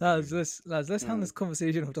weather balloon. Let's hand this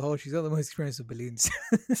conversation off to Hosh. He's got the most experience with balloons.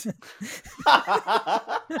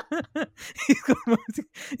 He's got the most,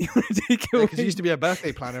 you want to take it Because he away? used to be a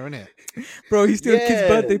birthday planner, innit? Bro, he still kids' Yeah.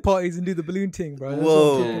 birthday parties and do the balloon thing, bro. That's what I'm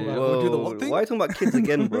Whoa, talking about. whoa. Do the what thing? Why are you talking about kids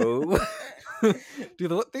again, bro? Do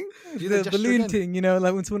the what thing? Do The gesture balloon again? thing, you know,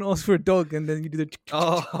 like when someone asks for a dog and then you do the.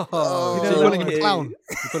 Oh, Oh, so you're calling him okay. a clown.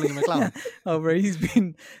 You're calling him a clown. Oh, bro, he's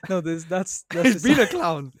been. No, that's He's just- been a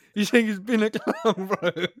clown. You're saying he's been a clown,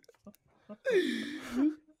 bro.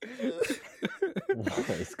 What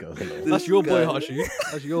is going on? That's your boy, guy. Hashi.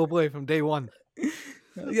 That's your boy from day one. Yeah,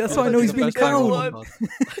 that's why I know he's been a First time on clown. the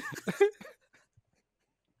podcast.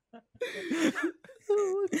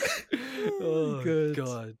 Oh, Good.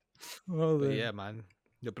 God. Well, But then. yeah, man.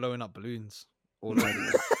 You're blowing up balloons. All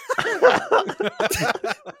over.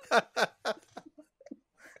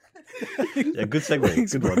 Yeah, good segue.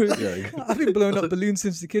 Thanks, Good bro. one. Yeah. I've been blowing up balloons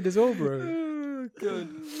since the kid as well, bro. Oh, God.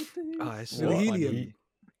 Ah, it's so What? funny. Helium.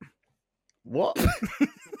 What?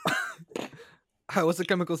 What's the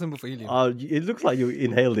chemical symbol for helium? It looks like you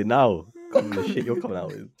inhaled it now. The shit you're coming out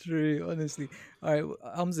with. True, honestly. All right,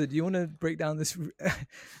 Hamza, do you want to break down this?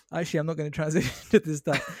 Actually, I'm not going to transition to this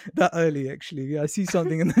that early. Actually, I see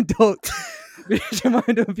something in the doc which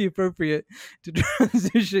might not be appropriate to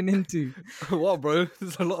transition into, What, bro?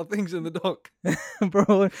 There's a lot of things in the doc.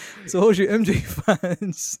 bro. So, all you MJ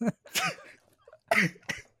fans.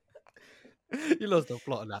 You lost the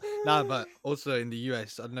plot on that. Nah, but also in the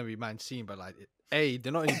US, I don't know if you mind seeing, but like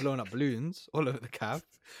they're not only blowing up balloons all over the cap,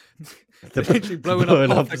 They're they're literally blowing up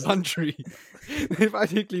half the s- country. They're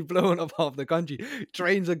practically blowing up half the country.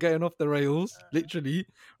 Trains are getting off the rails, literally.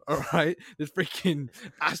 All right, there's freaking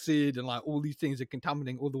acid and like all these things are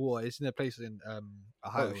contaminating all the water. It's in a place in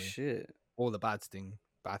Ohio. Oh shit. All the bad things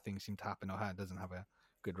seem to happen. Ohio doesn't have a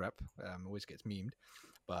good rep. Always gets memed.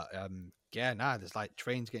 But there's like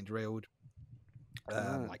trains getting derailed.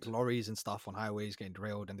 Like lorries and stuff on highways getting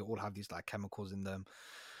derailed, and they all have these like chemicals in them.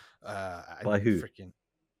 By who? Freaking,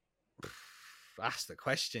 that's the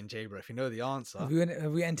question, Jay, bro. If you know the answer, Have we entered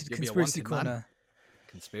You'll be a conspiracy wanted man. corner?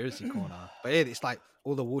 Conspiracy corner. But yeah, it's like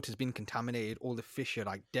all the water's been contaminated, all the fish are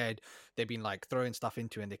like dead. They've been like throwing stuff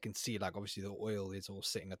into it, and they can see like obviously the oil is all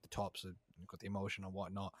sitting at the top, so you've got the emotion and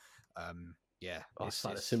whatnot. It's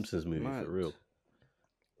like a Simpsons movie mad. for real.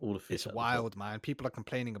 All the fish. It's at the top. wild, man. People are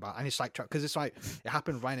complaining about, and it's like because it's like it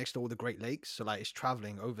happened right next to all the Great Lakes, so like it's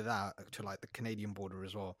traveling over that to like the Canadian border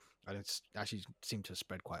as well, and it's actually seemed to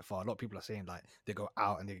spread quite far. A lot of people are saying like they go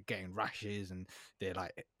out and they're getting rashes, and they're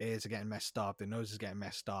like ears are getting messed up, their nose is getting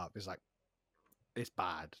messed up. It's like it's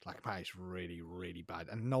bad. Like apparently it's really, really bad,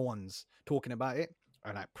 and no one's talking about it.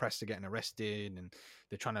 And like press are getting arrested, and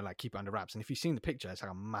they're trying to like keep it under wraps. And if you've seen the picture, it's like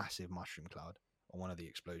a massive mushroom cloud on one of the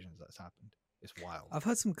explosions that's happened. It's wild. I've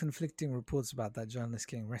heard some conflicting reports about that journalist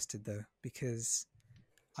getting arrested though, because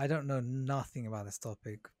I don't know nothing about this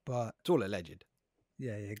topic. But It's all alleged.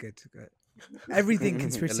 yeah, good. Everything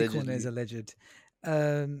conspiracy corner is Allegedly.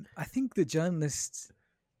 alleged. I think the journalist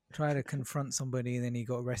tried to confront somebody, and then he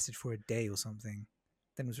got arrested for a day or something.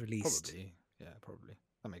 Then was released. Probably. Yeah, probably.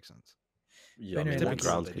 That makes sense. Yeah, I Anyway, mean, what that's-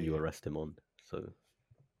 grounds They can do. you arrest him on? So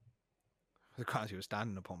The grounds he was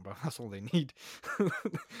standing upon, bro. That's all they need.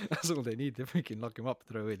 That's all they need. They freaking lock him up,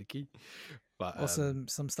 throw away the key. But Also,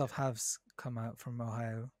 some stuff has come out from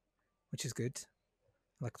Ohio, which is good.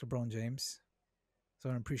 Like LeBron James. So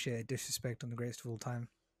I don't appreciate disrespect on the greatest of all time.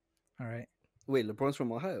 All right. Wait, LeBron's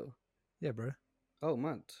from Ohio. Yeah, bro. Oh,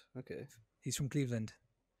 mad. Okay. He's from Cleveland.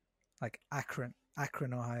 Like Akron,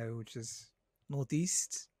 Ohio, which is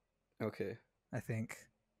northeast, Okay. I think.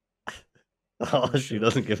 she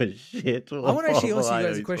doesn't give a shit. I want to actually ask you Ohio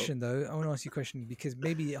guys a is question, though. I want to ask you a question because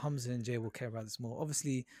maybe Hamza and Jay will care about this more.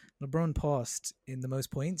 Obviously, LeBron passed in the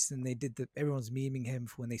most points, and they did everyone's memeing him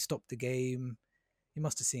for when they stopped the game. You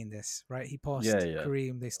must have seen this, right? He passed Yeah.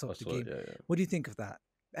 Kareem. They I stopped the saw it, game. yeah. What do you think of that?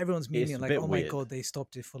 Everyone's It's memeing a it like, bit oh my weird. god, they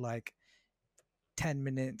stopped it for like 10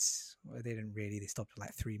 minutes. Well, they didn't really. They stopped for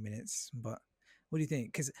like 3 minutes. But what do you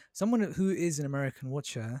think? Because someone who is an American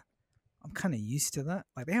watcher, I'm kind of used to that.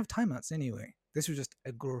 Like they have timeouts anyway. This was just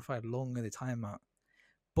a glorified longer the timeout.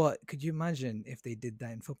 But could you imagine if they did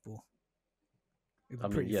that in football? It'd be I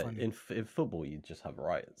mean, pretty yeah, funny. in football you just have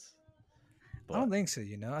riots. I don't think so.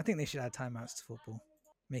 I think they should add timeouts to football.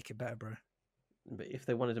 Make it better, bro. But if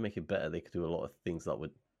they wanted to make it better, they could do a lot of things that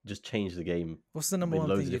would just change the game What's the in number one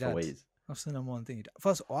loads thing of you'd different add? ways. What's the number one thing you'd add?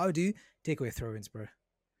 First, what I would do, take away throw-ins, bro.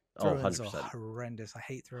 Oh, Throw-ins 100%. are horrendous. I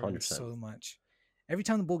hate throw-ins 100%. so much. Every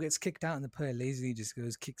time the ball gets kicked out and the player lazily just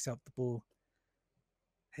goes, kicks out the ball.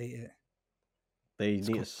 Hate it. They need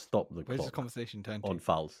to stop the where's this clock conversation turned to? on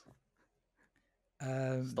fouls.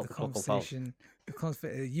 The Stop the clock on fouls.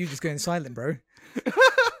 conversation, you just going silent, bro.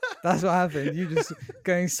 That's what happened. You just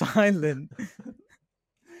going silent.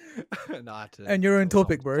 No, I had to And your own tell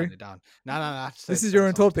topic, someone to bro. turn it down. No, I had to This say- is tell your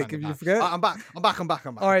own someone to topic, turn if it you down. forget. I'm back.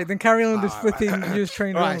 All right, then carry on this Alright, flipping. You just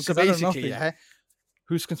train Alright, on so because I know basically, nothing. yeah,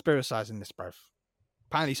 who's conspiracizing this, bruv?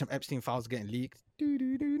 Apparently, some Epstein files are getting leaked.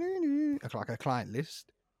 Like a client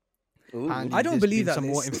list. Ooh. Apparently, I don't there's believe been that some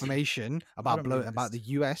more list. information I about don't believe about the this.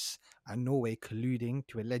 US and Norway colluding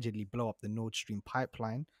to allegedly blow up the Nord Stream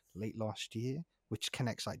pipeline late last year, which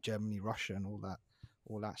connects like Germany, Russia, and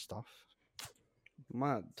all that stuff.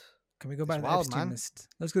 Mad. Can we go It's back to the wild, Epstein man. list?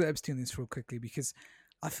 Let's go to the Epstein list real quickly because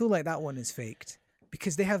I feel like that one is faked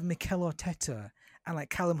because they have Mikel Arteta and like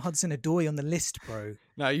Callum Hudson-Odoi on the list, bro.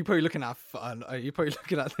 No, you're probably looking at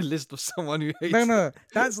the list of someone who hates. No,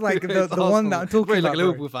 that's like who the hates one that I'm Arsenal. talking Probably like about. a bro.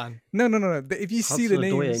 Liverpool fan. No. If you see the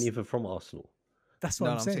Hudson-Odoi names, ain't even from Arsenal. that's what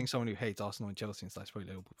No, I'm I'm saying. saying someone who hates Arsenal and Chelsea, and so that's probably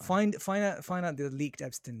a Liverpool fan. Find out the leaked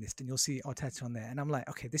Epstein list, and you'll see Arteta on there. And I'm like,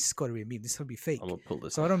 okay, this has got to be a meme. This will be fake. I'm gonna pull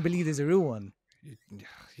this. So I don't believe there's a real one. You're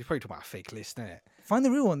probably talking about a fake list, innit? Find the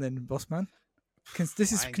real one then, boss man.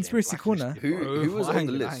 This is I ain't getting conspiracy corner. blacklisted, Who was I on ain't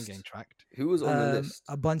the getting- I ain't list? getting tracked. Who was on the list?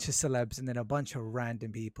 A bunch of celebs and then a bunch of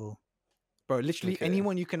random people. Bro, literally Okay.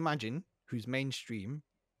 anyone you can imagine who's mainstream,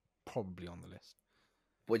 probably on the list.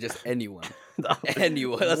 Or just anyone? What?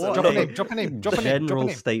 Anyone? That's Drop a name, drop a name, drop a name, drop a General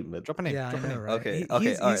name. statement. Drop a name, Yeah, I drop a know, name. right? Okay, He okay,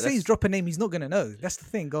 says alright, drop a name, he's not gonna know. That's the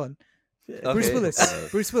thing. Go on. Yeah. Okay. Bruce Willis. Uh,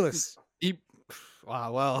 Bruce Willis. He,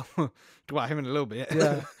 Wow, well, talk about him in a little bit.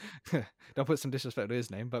 Yeah. Don't put some disrespect to his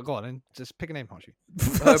name, but go on and just pick a name, can't you?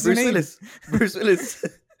 What's the Bruce name? Willis. Bruce Willis.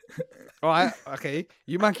 All right, okay.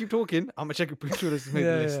 You man keep talking. I'm gonna check if Bruce Willis has made the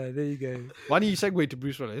Yeah, list. yeah, there you go. Why don't you segue to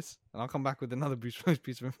Bruce Willis, and I'll come back with another Bruce Willis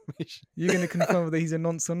piece of information. You're gonna confirm whether he's a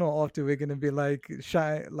nonce or not after we're gonna be like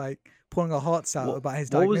pouring our hearts out about his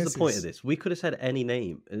What diagnosis. was the point of this? We could have said any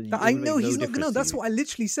name. I know he's not gonna. That's what I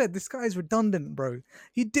literally said. This guy is redundant, bro.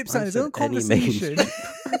 He dips out in his own conversation.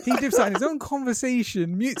 He dips out in his own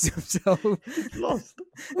conversation, mutes himself. He's lost.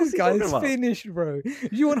 This guy is finished, bro.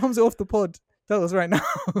 If you want Hamza off the pod, tell us right now.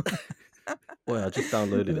 Boy, I just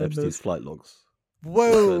downloaded Yeah, Epstein's those- flight logs. Whoa,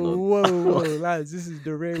 lads, this is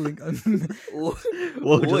derailing. Well,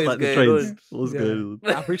 What just is like the going trains. on? What's Yeah. going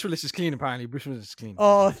on? Bruce Willis is clean, apparently. Bruce Willis is clean.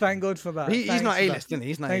 Oh, thank God for that. He's Thanks not for that. A-list, isn't he?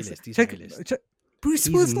 He's not Thanks. A-list. He's Check, not A-list. check. Bruce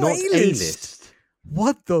He's Willis not not A-list. A-list.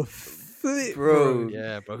 What the flip, Bro.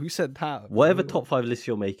 Yeah, bro. Who said that? Whatever top 5 lists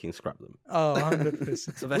you're making, scrap them. Oh, 100%. We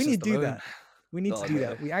Sylvester need to do Stallone. that. We need Oh, to do no.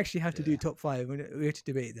 that. We actually have to do top 5. We have to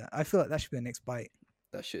debate that. I feel like that should be the next bite.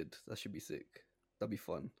 That should be sick. That'd be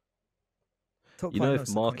fun. Top You 5 know, most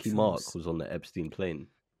if iconic Marky Mark films. was on the Epstein plane,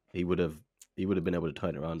 he would have been able to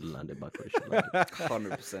turn it around and land it back where it should land.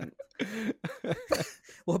 100%.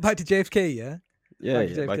 Well, back to JFK, yeah? Yeah,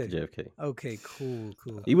 Back to back to JFK. JFK. Okay, cool.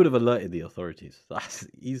 He would have alerted the authorities.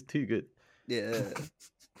 He's too good. Yeah.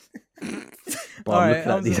 But Alright,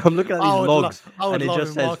 I'm looking at I these would logs, I would and it love just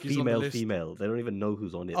if says Marky's on the list. female. They don't even know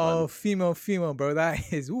who's on it. Oh, man. female, bro.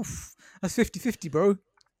 That is, oof. That's 50-50, bro.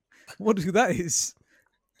 What who that is?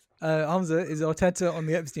 Hamza, is Arteta on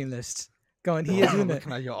the Epstein list? Go on, he is, I'm isn't it?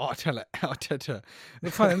 looking at your Arteta.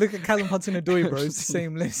 Look, fine, look at Callum Hudson-Odoi, bro. It's the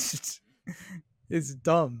same list. It's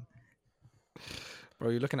dumb. Bro,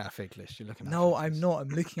 you're looking at a fake list. You're looking at a No, fake I'm list. not. I'm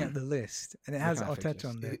looking at the list, and it has Looking at fake Arteta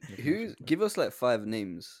on list. there. Looking at Who's fake give us like 5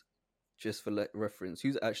 names just for like reference.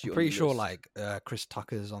 Who's actually I'm on pretty the sure list? like Chris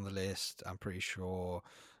Tucker's on the list. I'm pretty sure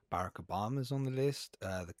Barack Obama's on the list.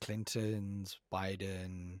 The Clintons,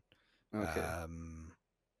 Biden, Okay.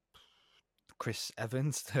 Chris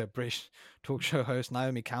Evans, the British talk show host,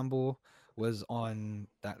 Naomi Campbell was on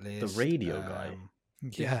that list. radio guy.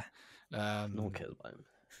 Yeah. No one cares about him.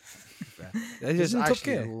 There's just Isn't he Top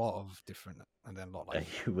actually a Gear? lot of different, and then a lot Yeah, like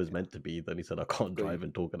he was meant to be. Then he said, "I can't Bro, drive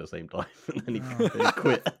and talk at the same time," and then he, Oh. then he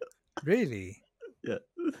quit. Really? Yeah.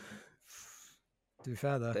 To be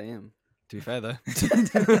fair, though. Damn. to be fair though.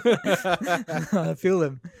 I feel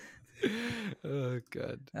him. Oh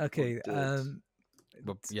god. Okay. dead.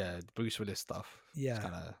 But yeah, Bruce Willis stuff. Yeah. It's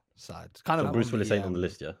kind of sad. It's kind So of Bruce on Willis the, ain't on the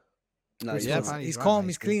list, yeah. No, Bruce yeah, Willis- apparently he's he's right, calm. man, He's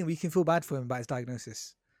he's good. clean. We can feel bad for him about his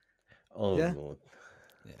diagnosis. Oh, Yeah. Lord.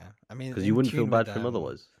 Yeah, I mean, Because in you wouldn't feel tune bad with, for him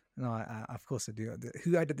otherwise. No, I of course I do.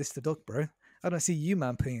 Who added this to the doc, bro? I don't see you,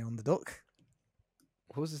 man, putting it on the doc.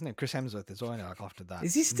 What was his name? Chris Hemsworth as well. Like after that,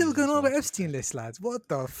 Is he still news going as on well. about Epstein list, lads? What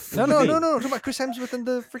the? No, do no, you no, mean? no. I'm talking about Chris Hemsworth and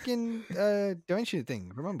the freaking dementia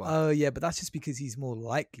thing. Remember? Oh yeah, but that's just because he's more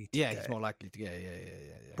likely to yeah, get he's it. more likely to get. Yeah.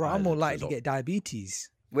 Bro, Right, I'm more that's likely to all. get diabetes.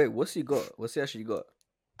 Wait, what's he got? What's he actually got?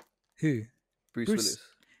 Who? Bruce Bruce-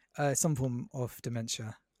 Willis. Some form of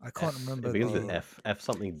dementia. I can't remember. It begins the- with F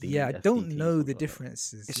something D. Yeah, I don't FDT, know something the like that.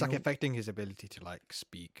 differences. It's you like know? affecting his ability to like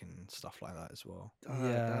speak and stuff like that as well. Ah,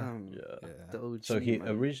 Yeah. damn. Yeah. Yeah. The OG, So he man.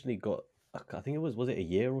 originally got, I think was it a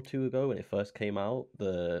year or two ago when it first came out,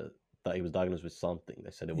 that he was diagnosed with something. They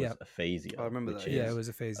said it was Yep. aphasia. I remember which that, Yeah, is it was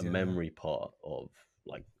a phase. a yeah. memory part of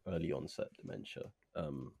like early onset dementia.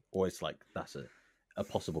 Or it's like that's a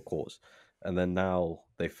possible cause. And then now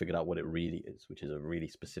they figured out what it really is, which is a really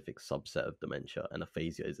specific subset of dementia, and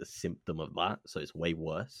aphasia is a symptom of that, so it's way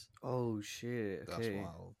worse. Oh shit. That's Okay.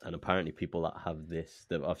 wild. And apparently people that have this,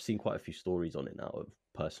 I've seen quite a few stories on it now of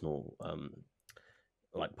personal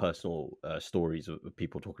stories of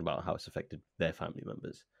people talking about how it's affected their family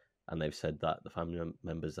members, and they've said that the family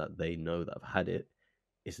members that they know that have had it,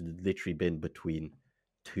 it's literally been between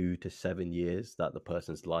 2 to 7 years that the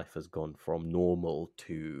person's life has gone from normal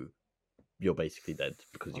to you're basically dead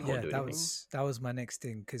because you Yeah, can't do that anything. was my next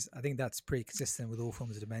thing because I think that's pretty consistent with all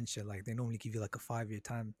forms of dementia. Like they normally give you like a 5-year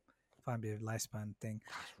lifespan thing.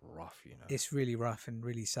 That's rough, you know. It's really rough and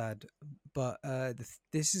really sad. But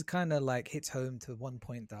this is kind of like hits home to one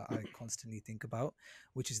point that I constantly think about,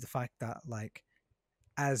 which is the fact that like,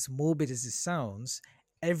 as morbid as it sounds,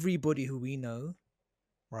 everybody who we know,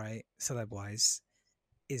 right, celeb wise,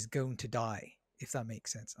 is going to die. If that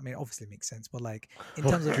makes sense. I mean, obviously it makes sense, but like in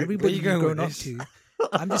terms of Where everybody you you've going with grown up this? to,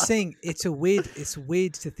 I'm just saying it's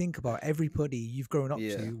weird to think about everybody you've grown up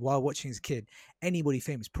Yeah. to while watching as a kid. Anybody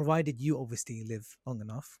famous, provided you obviously live long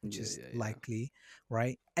enough, which Yeah, is yeah, yeah. likely,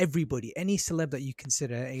 right? Everybody, any celeb that you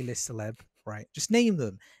consider A-list celeb, right? Just name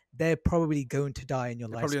them. they're probably going to die in your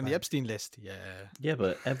They're lifespan. probably on the Epstein list. Yeah. Yeah,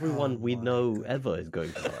 but everyone we my know God. ever is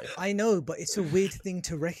going to die. I know, but it's a weird thing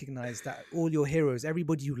to recognize that all your heroes,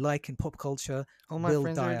 everybody you like in pop culture, All my will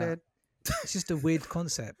friends die are out. dead. It's just a weird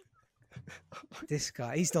concept. This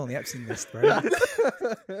guy, he's still on the Epstein list, bro.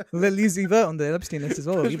 Let Lizzie vote on the Epstein list as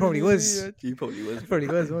well. He probably was. He probably was. He probably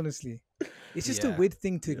was, honestly. It's just a Yeah. weird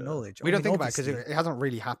thing to acknowledge. We I don't mean, think about it because obviously- it hasn't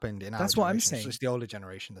really happened in our That's what I'm generation. saying. It's the older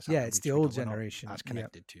generation that's Yeah, happened, it's which the we're old not generation, as yeah.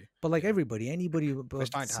 connected to. But like Yeah. anybody above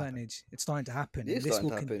starting to a certain happen. age, it's starting to happen. It's and this starting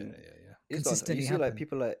will to con- happen. Yeah. It's starting to- consistently You see, like happen.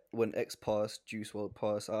 people like when X passed, Juice WRLD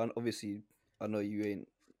passed. Obviously, I know you ain't.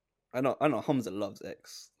 I know Hamza loves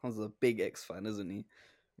X. Hamza's a big X fan, isn't he?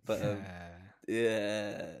 But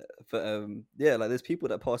yeah, like there's people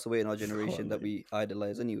that pass away in our generation that we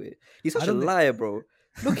idolize anyway. He's such a don't think- liar, bro.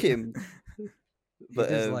 Look at him. He But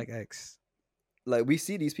does like X. like we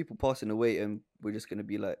see these people passing away, and we're just gonna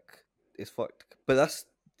be like, it's fucked. But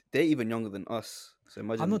they're even younger than us. So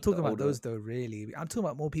imagine I'm not the talking about older- those though, really. I'm talking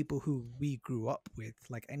about more people who we grew up with.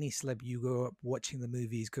 Like any celeb, you grow up watching the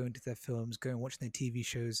movies, going to their films, going watching their TV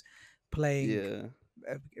shows, playing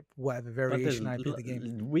Yeah, whatever But variation IP of the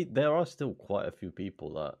game. there are still quite a few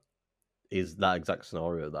people that is that exact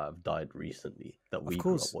scenario that have died recently that we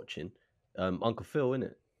grew up course. watching. Uncle Phil,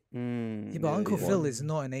 innit? Yeah, but Uncle Phil is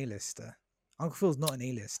not an A-lister. Uncle Phil's not an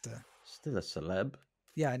A-lister. Still a celeb.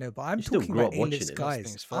 Yeah, I know, but I'm You still talking grew about up watching A-list it, guys.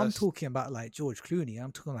 things I'm first. talking about like George Clooney.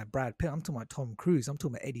 I'm talking like Brad Pitt. I'm talking about Tom Cruise. I'm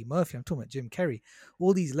talking about Eddie Murphy. I'm talking about Jim Carrey.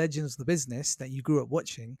 All these legends of the business that you grew up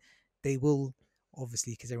watching, they will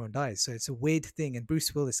obviously because everyone dies. So it's a weird thing. And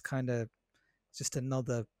Bruce Willis kind of just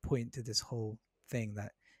another point to this whole thing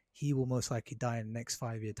that he will most likely die in the next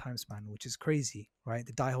 5-year time span, which is crazy, right?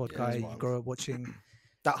 The diehard Yeah, it's guy you wild. grow up watching.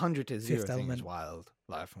 That 100 to 0 Fifth thing is Element. wild.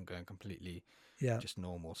 Like from going completely Yeah, just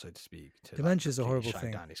normal, so to speak. To Dementia's a completely horrible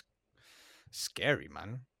shutting thing. Down. It's scary,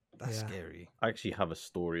 man. That's Yeah. scary. I actually have a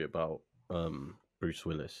story about Bruce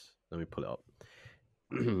Willis. Let me pull it up.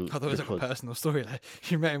 I thought it was like a personal story. Like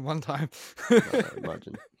you met him one time.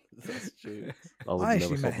 Imagine. That's true. I would I never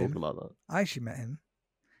actually stop met him. talking about that. I actually met him,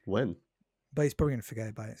 When? but he's probably gonna forget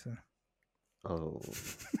about it. So Oh,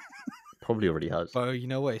 probably already has. Bro, you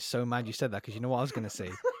know what? It's so mad you said that because you know what I was gonna say.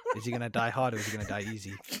 Is he gonna die hard or is he gonna die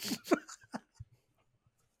easy?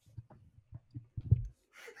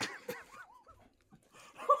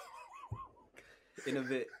 In a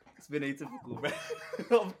bit, it's been atypical,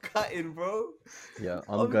 bro. I'm cutting, bro. Yeah,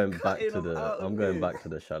 I'm I'm going back cutting, to I'm the. out of I'm going here. back to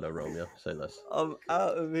the shadow realm. Yeah, say less. I'm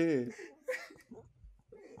out of here.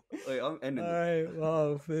 Wait, I'm ending it. alright,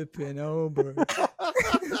 wow, flipping over.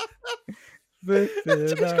 Flipping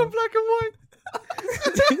Just got out. black and white.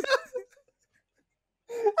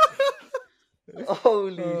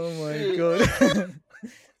 Holy Oh my shit. god.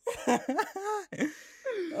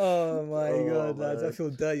 Oh my Oh, god, lads. I man. feel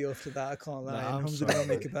dirty after that. I can't lie. Nah, And I'm Hamza did not sorry.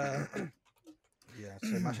 make it better. Yeah,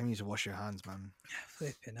 so imagine you need to wash your hands, man.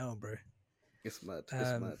 Flipping out, bro. It's mad. It's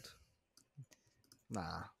Um, mad.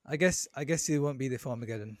 Nah. I guess it won't be the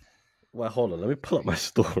Farmageddon. Well, hold on. Let me pull up my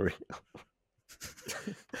story.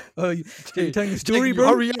 Oh, you're telling your story, Jake, bro?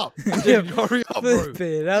 Hurry up. Jake, hurry up, bro.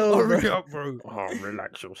 Flipping out, Hurry bro. up, bro. Oh,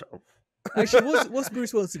 relax yourself. Actually, what's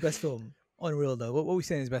Bruce Willis' best film? On real though, what are we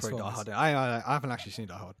saying is best Sorry, film? Die Hard. I haven't actually seen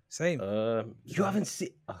Die Hard. Same, You haven't seen.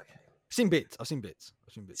 Okay. I've seen bits. I've seen bits.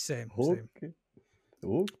 same. Okay.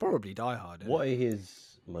 Oh, Probably Die Hard. what are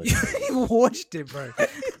his most? You watched it, bro.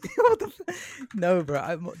 What the no,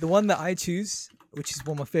 bro. The one that I choose, which is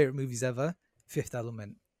one of my favorite movies ever, Fifth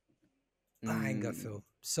Element. Banger film,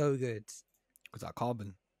 so good. Was that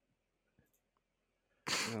Carbon?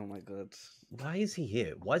 Oh my god. Why is he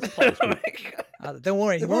here? Why is he part of this movie? Don't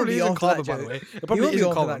worry, he It won't probably be isn't after Carbon, that by the joke. way. It He probably won't be isn't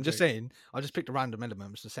after Carbon. that I'm just joke. saying. I just picked a random element.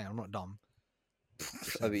 I'm just saying. I'm not dumb.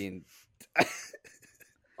 I mean,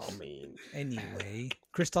 I mean, Anyway,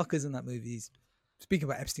 Chris Tucker's in that movie. Speaking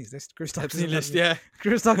about Epstein's list, Chris Tucker's Epstein in that list, movie. yeah.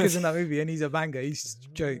 Chris Tucker's in that movie, and he's a banger. He's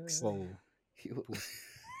jokes. Whoa.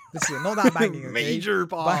 Listen, not that banging. Okay? Major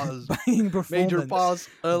pause. Banging performance. Major pause.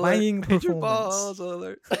 Alert. Banging Major performance. pause.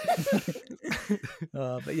 Alert.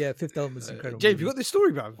 But yeah, Fifth Element's incredible. Jay, have you movie. got this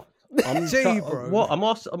story, bro? I'm Jay, bro. What?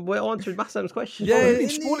 We're answering Massam's question. Yeah, We've been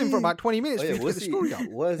innit? stalling for about 20 minutes oh for yeah, you to get what's the he? story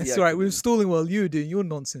out. Where's he? It's alright. We were actually? stalling while you were doing your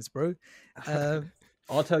nonsense, bro.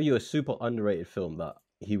 I'll tell you a super underrated film that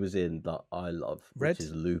he was in that I love, Red? which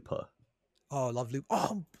is Looper. Oh, love Loop.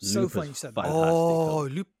 Oh, so Looper's funny you said that. fantastic. Oh,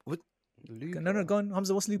 Loop. What? No, go on.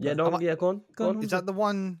 Hamza, what's Loop? Yeah, no, yeah, go on. Go on. Is that the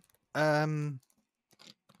one?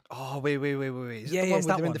 Oh, wait. Is Yeah, it the yeah, one it's where that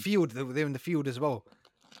they're in one. the field? They're in the field as well.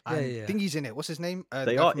 Yeah, And yeah. Thingy's in it. What's his name? They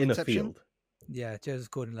the guy are from in a Inception? field. Yeah,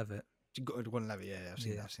 Joseph Gordon-Levitt. Gordon Levitt. Yeah, I've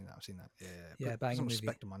seen Yeah. that. I've seen that. Yeah. Yeah, Put banging some movie.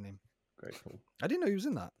 respect on my name. Great film. I didn't know he was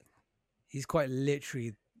in that. He's quite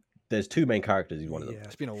literally. There's two main characters. He's one of them. Yeah.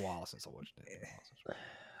 It's been a while since I watched it.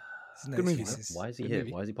 There's no Good movie, excuses. Why is he Good here?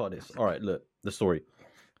 movie. Why is he part of this? All right, look, the story.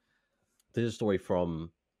 This is a story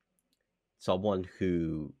from someone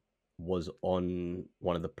who was on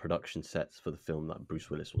one of the production sets for the film that Bruce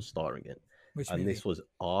Willis was starring in. Which And movie? this was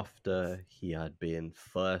after he had been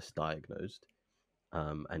first diagnosed,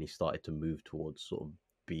 and he started to move towards sort of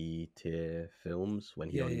B-tier films when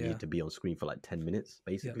he Yeah, only yeah. needed to be on screen for like 10 minutes,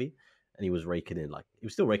 basically. And he was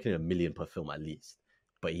still raking in $1 million per film at least.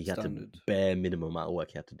 But he had Standard. to bare minimum amount of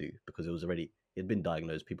work he had to do because he had been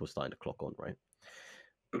diagnosed. People were starting to clock on, right?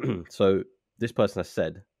 So this person has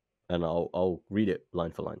said, and I'll read it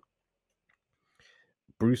line for line.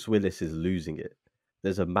 Bruce Willis is losing it.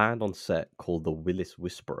 There's a man on set called the Willis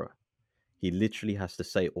Whisperer. He literally has to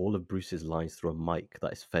say all of Bruce's lines through a mic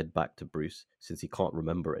that is fed back to Bruce since he can't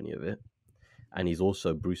remember any of it. And he's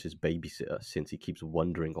also Bruce's babysitter since he keeps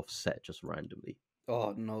wandering off set just randomly.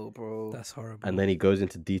 Oh no, bro. That's horrible. And then he goes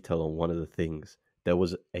into detail on one of the things. There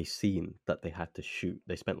was a scene that they had to shoot.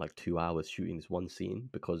 They spent like 2 hours shooting this one scene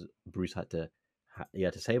because Bruce had to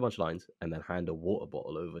say a bunch of lines and then hand a water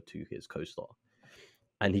bottle over to his co-star.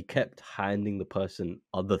 And he kept handing the person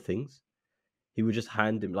other things. He would just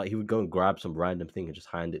hand him, like he would go and grab some random thing and just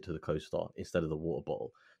hand it to the co-star instead of the water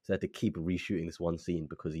bottle. So they had to keep reshooting this one scene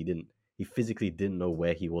because he physically didn't know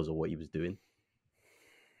where he was or what he was doing.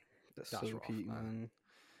 That's That's so rough, peak, man. man.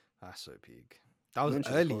 That's so peak. That was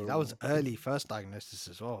Mentioned early. That was horrible. early first diagnosis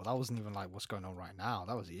as well. That wasn't even like what's going on right now.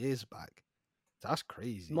 That was years back. That's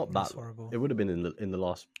crazy. Not That's that long. horrible. It would have been in the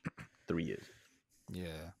last 3 years. Yeah.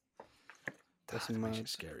 That's That makes mad. it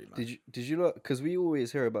scary, man. Did you look? Because we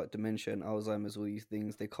always hear about dementia and Alzheimer's, all these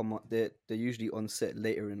things. They come up. They're usually on set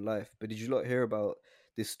later in life. But did you not hear about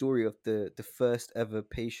this story of the first ever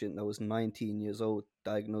patient that was 19 years old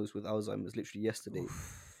diagnosed with Alzheimer's literally yesterday?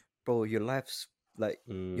 Bro, your life's like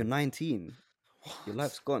you're 19. Your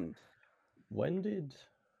life's gone. When did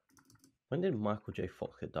Michael J.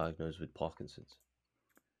 Fox get diagnosed with Parkinson's?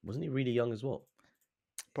 Wasn't he really young as well?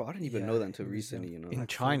 Bro, I didn't even Yeah, know that until he was young. recently. You know, In Like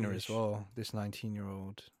China 40-ish. as well, this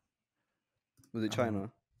 19-year-old. was it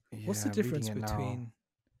China? What's the difference between?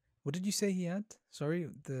 What did you say he had? Sorry,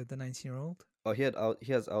 the 19-year-old. Oh, he has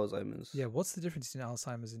Alzheimer's. Yeah, what's the difference between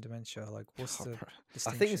Alzheimer's and dementia? Like, what's the I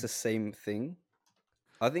distinction? think it's the same thing.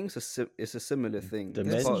 I think it's a similar thing.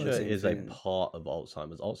 It's part of the Dementia same is thing. a part of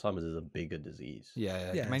Alzheimer's. Alzheimer's is a bigger disease.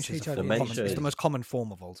 Yeah, Yeah, dementia it's is HIV. it's the most common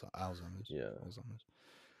form of Alzheimer's. Yeah. Alzheimer's.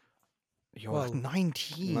 You're Well,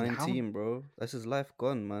 19. 19, bro. That's his life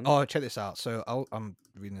gone, man. Oh, check this out. So I'm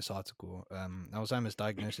reading this article. Alzheimer's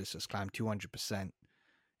diagnosis has climbed 200%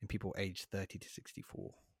 in people aged 30 to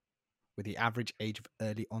 64, with the average age of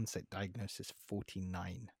early onset diagnosis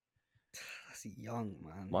 49. That's young,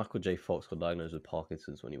 man. Michael J. Fox got diagnosed with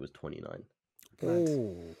Parkinson's when he was 29.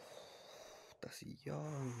 Oh, that's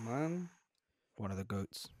young, man. One of the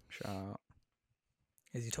goats. Shout out.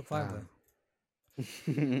 Is he top 5 Damn. though?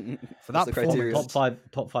 For What's that the performance, criteria?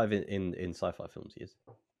 Top five in sci-fi films. He is.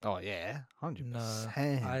 Oh yeah, 100%.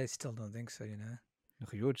 No, I still don't think so. You know,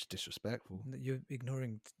 Look, you're just disrespectful. you're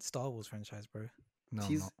ignoring Star Wars franchise, bro. No,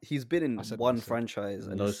 I'm not. He's been in I said one what I said. franchise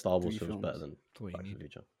and No it's Star Wars 3 films better films. than That's what Back you to the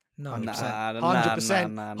need. Future. No,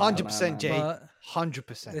 100%. Nah, 100%. 100%, Jay. But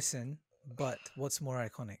 100%. listen, but what's more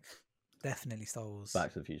iconic? Definitely Star Wars.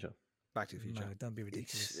 Back to the Future. Back to the Future. No, don't be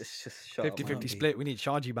ridiculous. It's just shut up, 50-50 man. man. split. We need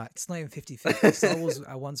Chargy back. It's not even 50-50. Star Wars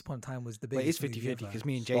at once upon a time was the Wait, biggest it's 50-50 movie because ever.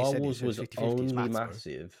 me and Jay Star said Wars it was 50-50. It's only maths, bro.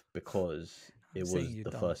 massive because it saying was you're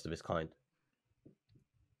the dumb. first of its kind.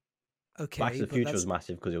 Okay, Back to the but Future was that's-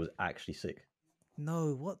 massive because it was actually sick.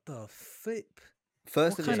 No, what the flip?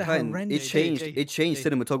 First What of kind its of kind, horrendous- it changed. Jay, It changed Jay.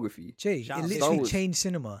 cinematography. Jay, Shout it out to literally Star Wars. changed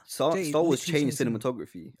cinema. Star Jay, it Wars literally changed cinema.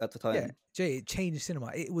 cinematography at the time. Yeah, Jay, it changed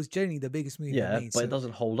cinema. It was generally the biggest movie Yeah, made. but so it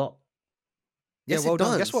doesn't hold up. Yes, yeah, well it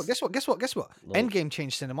done. does. Guess what? No. Endgame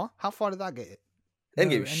changed cinema. How far did that get it?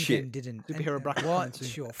 Endgame shit. didn't. Superhero bracket coming Watch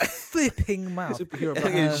soon. your flipping mouth. Superhero Endgame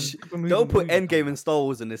bracket. sh- Super movie Don't put movie Endgame coming. and Star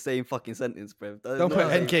Wars in the same fucking sentence, bro. Don't put the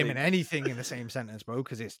same Endgame thing. and anything in the same sentence, bro,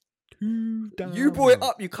 because it's too damn. You brought it long.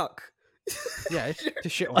 up, you cuck. Yeah, it's to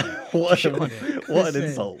shit on it. What, Shit on an, it. what an Listen,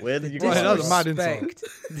 insult. Where did you Bro, get that was a that? mad insult.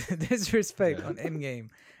 Disrespect. Disrespect on Endgame.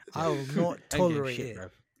 I will not Endgame tolerate shit, it. bro.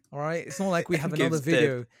 All right, it's not like we have Endgame's another dead.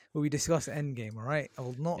 video where we discuss Endgame. All right, I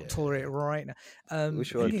will not Yeah. tolerate it right now.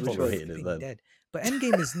 Which one? Endgame's Which one? flipping Then. dead. But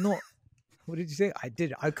Endgame is not. What did you say? I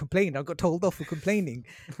did. I complained. I got told off for complaining.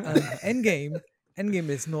 Endgame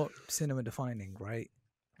is not cinema defining, right?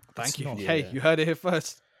 Thank It's you. not. Hey, you heard it here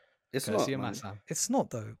first. It's Courtesy not, of man. Matt Sam. It's not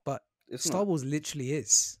though. But It's Star not. Wars literally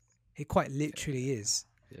is. It quite literally is.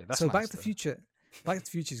 Yeah, that's So nice, Back to the though. Future. Back to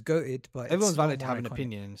the Future is goated, but Everyone's it's not valid to more have an iconic.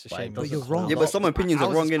 opinion. It's a But shame. it But it you're doesn't wrong. hold Yeah, but up. some opinions are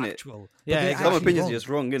Ours wrong, is innit? factual. But Yeah, they're Some exactly. opinions wrong. are just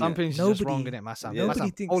wrong, Some innit? opinions are just wrong, Nobody- innit, Massam? Yeah. Nobody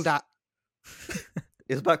Massam, thinks hold that.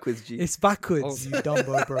 It's backwards, G. It's backwards, Oh. you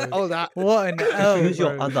Dumbo, bro. Hold that. What an L, Use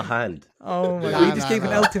your bro. other hand. Oh my Nah, god, he just nah, gave an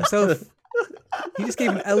nah. L to himself. He just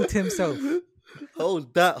gave an L to himself.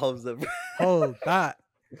 Hold that, Hamza. Bro. Hold that.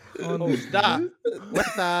 Hold Honestly. that.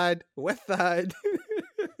 West side. West side.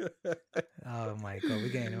 Oh my god, we're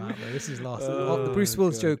getting him out, bro. This is last. Oh the Bruce my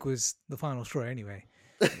Willis God. joke was the final straw, anyway.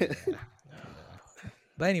 But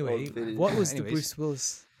anyway, finish. what was the Anyways. Bruce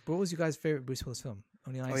Willis? What was your guys' favorite Bruce Willis film?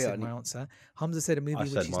 Only I Oh, said yeah, my I answer. Hamza said a movie which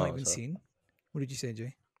said he's my not even answer. seen. What did you say,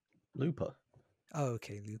 Jay? Looper. Oh,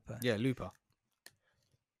 okay, Looper. Yeah, Looper.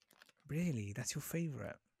 Really, that's your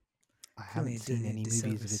favorite? I haven't seen any movies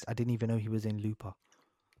of it. I didn't even know he was in Looper.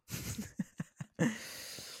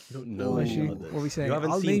 You don't know What any you- others. what are we saying? You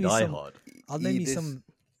haven't I'll seen name you Die some- Hard. I'll name you This- some.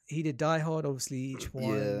 He did Die Hard, obviously each one.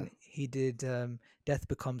 Yeah. He did Death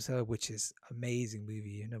Becomes Her, which is amazing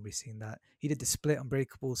movie. Nobody's seen that. He did the Split,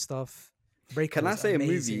 Unbreakable stuff. Breakable Can I is say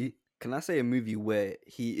amazing. a movie? Can I say a movie where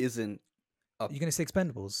he isn't? You're gonna say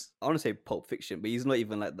Expendables? I want to say Pulp Fiction, but he's not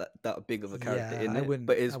even like that big of a character Yeah, in I it. wouldn't-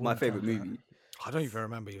 But it's I my wouldn't favorite count that. movie. I don't even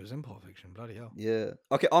remember he was in Pulp Fiction. Bloody hell. Yeah.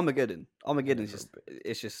 Okay, Armageddon. Armageddon's just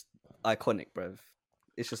it's just iconic, bruv.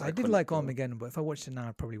 It's just. I did iconic, like bro. Armageddon, but if I watched it now,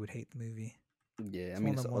 I probably would hate the movie. Yeah, I It's mean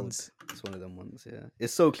one it's of them old. ones. It's one of them ones. Yeah,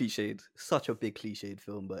 it's so cliched. Such a big cliched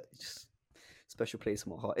film, but it's just special place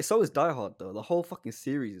in my heart. It's so is Die Hard though. The whole fucking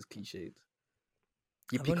series is cliched.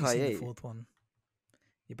 I've only seen the Yippee fourth one.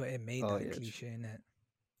 Yeah, but it made Oh, that yeah, cliche, innit?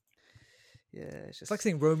 Yeah, it's just It's like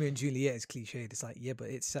saying Romeo and Juliet is cliched. It's like, yeah, but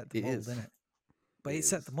it set the It mold, is. innit? But It it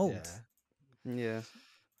set is, the mold, yeah.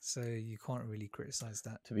 so you can't really criticize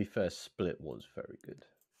that. To be fair, Split was very good.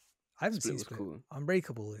 I haven't Split seen was Split. cool.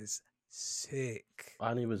 Unbreakable is sick.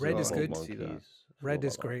 And he was Red in is 12 good. See that. Monkeys. Forgot Red about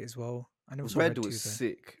is that. great as well. I never saw Red Red 2 was though.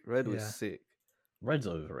 sick. Red was Yeah. sick. Red's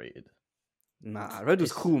overrated. Nah, Red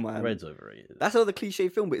was It's- cool, man. Red's overrated. That's another cliche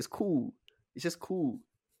film, but it's cool. It's just cool.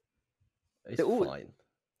 It's they're all- fine.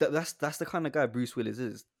 That's the kind of guy Bruce Willis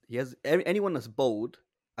is. He has anyone that's bold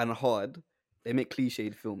and hard. They make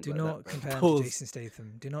cliched films. Do like not that, bro. compare him Pause. to Jason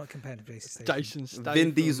Statham. Do not compare him to Jason Statham. Jason Statham,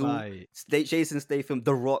 Vin Diesel, mate. Jason Statham,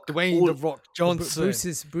 The Rock, Dwayne all- The Rock But Johnson. Bruce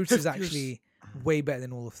is If you're actually way better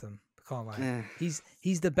than all of them. I can't lie. Eh,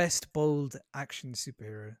 He's the best bold action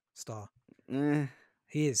superhero star. eh.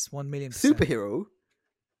 He is 1,000,000%. Superhero.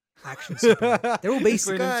 Action superhero. They're all He's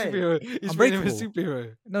basic. playing guy. a superhero. He's playing him a Unbreakable.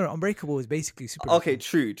 superhero. No, Unbreakable is basically superhero. Okay,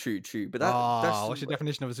 film. true. But that's What's your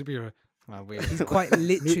definition of a superhero? Ah, weird. He's quite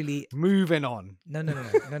literally. Moving on.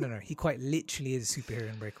 No. He quite literally is a superhero in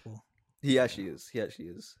Unbreakable. He actually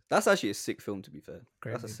is. That's actually a sick film, to be fair.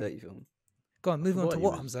 Great That's a movie. dirty film. Go on, move on forgot to he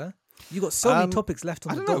what, was- Hamza? You got so many Um, topics left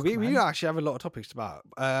on I the don't know. dock, We man. actually have a lot of topics to about.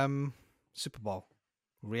 Super Bowl.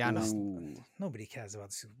 Rihanna. Ooh. Nobody cares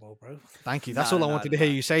about the Super Bowl, bro. Thank you. That's Nah, all I nah, wanted to hear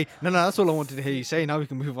nah. you say. No, that's all I wanted to hear you say. Now we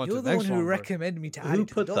can move on You're to the the one next who one. bro. recommended me to add Who it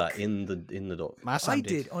to put the that doc. in the doc? My I son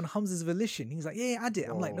did on Hamza's volition. He was like, "Yeah, add it."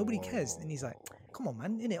 I'm like, "Nobody cares." And he's like, Oh. "Come on,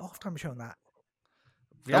 man, in it halftime show on that."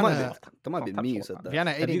 That might Rihanna, be me who said that. Rihanna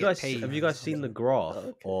Have didn't you get guys paid. have you guys seen the graph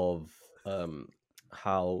Okay. of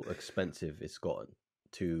how expensive it's gotten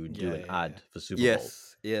to do Yeah, an yeah, ad yeah. for Super Bowl?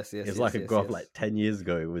 Yes. It's like a graph like 10 years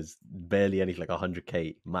ago. It was barely anything like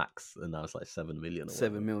 100K max, and now it's like 7 million. Or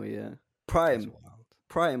 7 whatever. mil, yeah. That's Prime,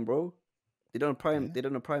 wild. bro. They don't Prime. Yeah. They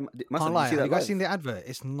don't know Prime. Master, Can't did lie. you see Have that you guys live? seen the advert?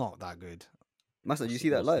 It's not that good. Master, did you What's see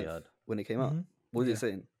the- that what's the live ad? when it came out? Mhm. What was Yeah. it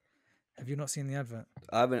saying? Have you not seen the advert?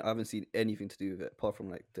 I haven't seen anything to do with it apart from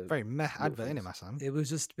like the Very meh advert, things. innit, my son? It was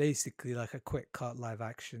just basically like a quick cut live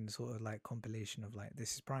action sort of like compilation of like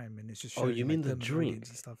this is Prime, and it's just Oh, showing, you like, mean the them and drink? audience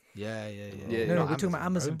and stuff. Yeah. Yeah, No, not we're talking about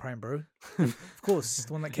Amazon Prime, bro. Of course,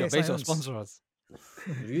 the one that Yeah, KSI basically owns. sponsor us.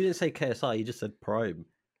 You didn't say KSI. You just said Prime.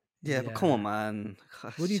 Yeah, but come on, man.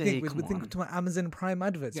 What do you Jay, think? We're come thinking on. about Amazon Prime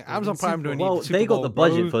adverts. Yeah, bro. Amazon We're Super Prime don't Bowl. need Well, Super they got Bowl, the bro.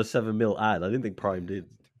 budget for a 7 mil ad. I didn't think Prime did.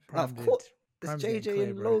 Prime Of did. course. It's Prime's getting JJ clear,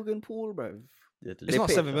 and bro. Logan Paul, bro. Yeah, to It's They not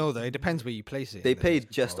paid- 7 mil though. It depends where you place it. They in the paid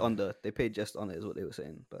Super just Bowl. under. They paid just under, is what they were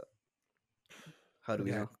saying. But how do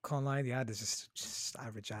we Yeah, know? can't lie. The ad is just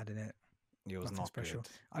average ad in it. It was Nothing not special.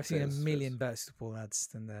 good. I've seen a Fairs, million fairs. better Super Bowl ads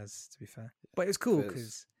than theirs, to be fair. But it's cool Fairs.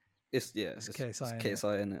 because It's It's KSI, innit?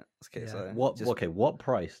 KSI in it. It's KSI. What? Just- Okay, what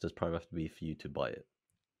price does Prime have to be for you to buy it?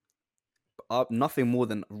 Nothing more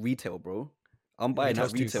than retail, bro. I'm buying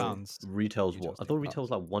Retail's at £2. retail. Retail's Retail's what? I thought £2.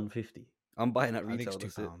 retail's like 150. I'm buying at I think retail.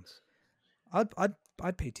 it's That's it. £2.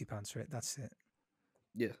 I'd pay £2 for it. That's it.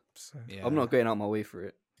 Yeah, So Yeah. I'm not going out my way for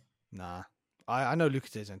it. Nah. I know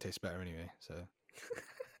Lucas's and tastes better anyway, so.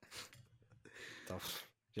 Tough.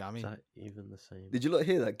 you know what I Is mean? that even the same? Did you not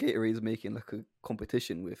hear that Gatorade's making like a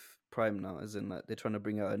competition with Prime now? As in, like they're trying to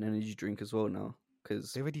bring out an energy drink as well now.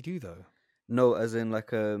 Because They already do though. no, as in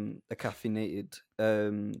like a caffeinated,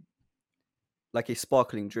 like a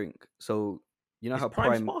sparkling drink. So you know Is how Prime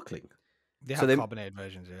Prime sparkling? They So have they- carbonated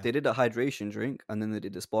versions, yeah. they did a hydration drink and then they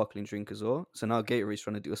did a sparkling drink as well. So now Gatorade's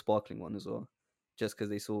trying to do a sparkling one as well, just because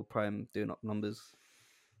they saw Prime doing up numbers.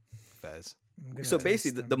 Fairs. I'm gonna So test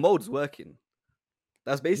basically, the them. mode's working.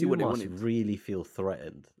 That's basically You what they must wanted. really feel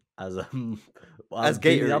threatened as a As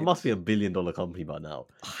that must Gatorade. be $1 billion company by now.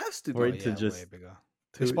 Has to For be. it to way just bigger.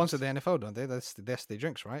 to They sponsor the NFL, don't they? That's their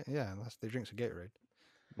drinks, right? Yeah, that's their drinks are Gatorade.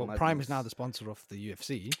 Well, Prime is now Madness. the sponsor of the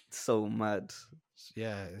UFC. So mad.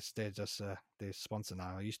 Yeah, they're just their sponsor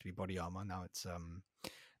now. It used to be Body Armor. Now it's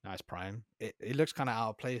Prime. It looks kind of out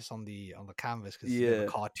of place on the canvas because they have Yeah. a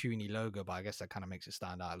cartoony logo, but I guess that kind of makes it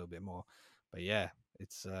stand out a little bit more. But yeah,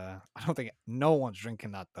 it's I don't think no one's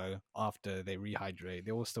drinking that though. After they rehydrate,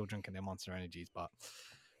 they're all still drinking their Monster Energies, but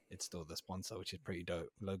it's still the sponsor, which is pretty dope.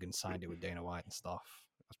 Logan signed it with Dana White and stuff.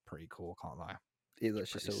 That's pretty cool. Can't lie. It's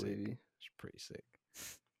actually so Pretty sick. wavy. It's pretty sick.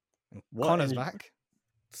 And What Connor's energy- back.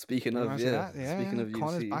 Speaking You of, wanna see yeah. that? Yeah, Speaking of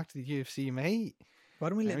Connor's UFC. back to the UFC, mate. Why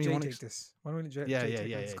don't we let Maybe you Jay wanna take ex- this? Why don't we let Jay, Yeah, Jay yeah, take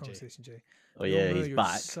yeah, this yeah, Jay. conversation, Jay? Oh We all yeah, know he's you're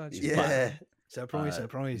back. such- He's Yeah. back. Surprise,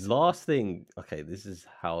 surprise. Last thing, okay, this is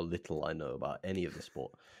how little I know about any of the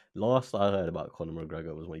sport. Last I heard about Conor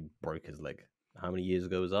McGregor was when he broke his leg. How many years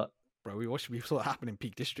ago was that? Bro, we saw it happen in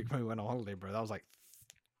Peak District when we went on holiday, bro. That was like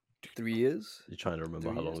 3 years. You're trying to remember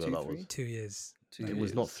 3 how long years, ago 2, that 3? was. 2 years. 2 No, It years.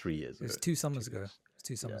 was not 3 years It was ago. 2 summers 2 ago. years. It's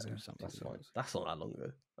 2 summers Yeah, ago. that's ago. fine. That's not that long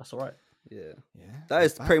ago. That's all right. Yeah. yeah. That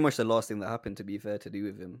he's is back. pretty much the last thing that happened, to be fair, to do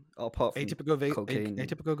with him. Apart from Atypical cocaine.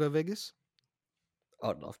 Atypical go Vegas.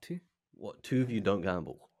 I'd love to. What? Two of you don't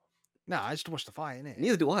gamble? Nah, I just watched the fight, innit?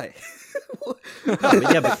 Neither do I. No,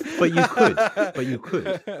 but yeah, but you could. But you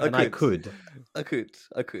could. And I could. could.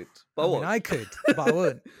 I could. But I mean, what? I could, but I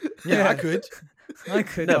wouldn't. Yeah, I could. I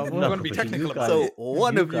could. No, but I we're no, gonna be but technical you about So guys-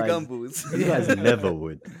 one you of you guys- gambles. You guys never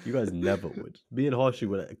would. You guys never would. Me and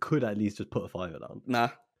Harshu could at least just put a fiver down. Nah.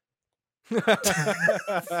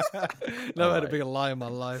 Never had a bigger lie in my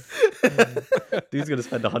life. Dude's gonna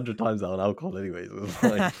spend 100 times that on alcohol anyways. It's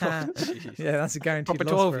fine. Yeah, that's a guaranteed Proper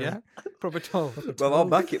loss, 12, bro. yeah? Proper 12. Bro, I'll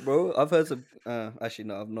back it, bro. I've heard some. Actually,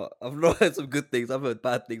 no, I've not. I've not heard some good things. I've heard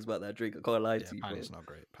bad things about that drink. I can't lie Yeah, to you, bro. apparently it's not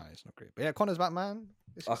great. Apparently it's not great. But yeah, Connor's back, man.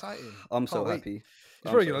 It's Ah, exciting. I'm so Can't wait. happy. He's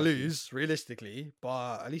I'm probably so gonna happy. lose, realistically,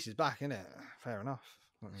 but at least he's back, innit? Fair enough.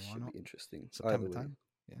 I mean, why Should not? be interesting. September Either way.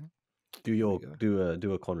 time. Do your There you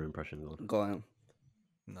do a Conor impression. Though. Go on.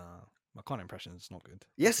 No, my Connor impression is not good.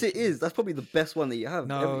 Yes, it is. That's probably the best one that you have.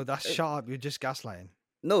 No, that's shut up. You're just gaslighting.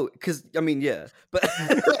 No, because I mean, yeah, but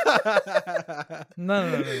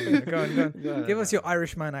No. Go on. No, Give us no, your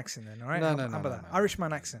Irishman accent then, all right? No, How no, about no, that? no, Irishman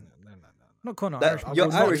no, accent. No. Not Connor, That- Irishman. your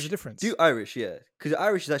There's not- Irish- There's a difference. do Irish, yeah, because your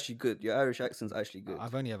Irish is actually good. Your Irish accent's actually good.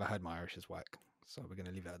 I've only ever heard my Irish is whack, so we're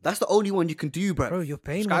gonna leave it at that. That's the only one you can do, bro. Bro, your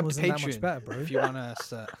pain Subscribe one to wasn't that much Patreon better, bro. if you wanna.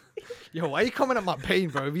 Yo, why are you coming at my pain,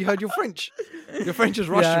 bro? Have you heard your French? Your French is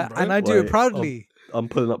Russian, Yeah, bro. and I do it Wait, proudly. I'm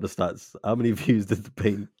pulling up the stats. How many views did the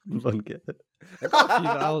pain one get? I got a few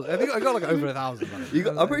thousand. I think I got like over 1,000. Like. You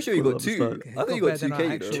got, I'm pretty sure you Pull got up the 2. stats. I think you Got got better than 2K.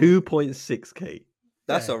 our though. actual- 2.6k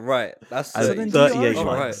That's Yeah. alright. That's and So then do 38 Irish one.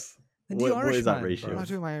 likes. Then do What is that Irishman, ratio? bro. I'm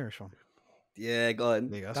doing my Irish one. yeah. Go on.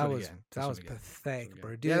 There you go, that's That what was again. that was pathetic,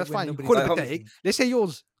 bro. Do Yeah, it that's when fine. You nobody's call it Like, pathetic. Let's say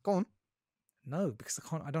yours. Go on. No, because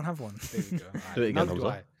I don't have one. There we go. Do it again, Neither do Hamza.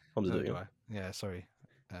 I. Hamza, do Neither it do again. I. Yeah, sorry.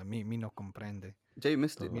 Me no comprende. Jay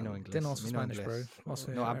missed it. Me no man. inglés. Then also me no Spanish, bro. inglés.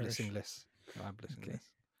 Also No hables Irish. inglés. No hables Okay. inglés.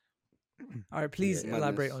 All right, please Yeah,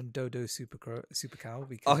 elaborate madness. on Dodo Super Cow.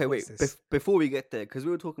 Because Okay, what's wait. this? Before we get there, because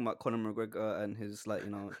we were talking about Conor McGregor and his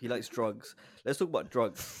he likes drugs. Let's talk about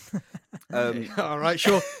drugs. All right,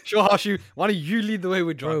 sure, Harshu. Why don't you lead the way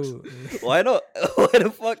with drugs? Bro, Why not? Why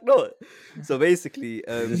the fuck not? So basically,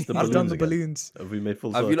 Is this the I've done the balloons again? balloons. Have we made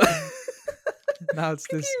full have circle? you not? Now it's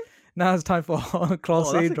this. Now it's time for Class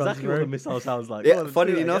Oh, A that's drugs, exactly what bro. the missile sounds like. Yeah, Go on, do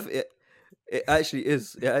funnily it enough, again. it actually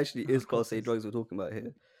is. It actually is course Class A it is. drugs we're talking about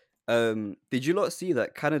here. Did you not see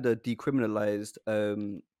that Canada decriminalized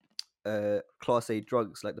Class A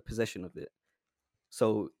drugs, like the possession of it?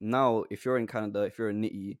 So now, if you're in Canada, if you're a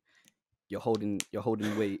nitty, you're holding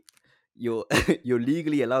weight. You're you're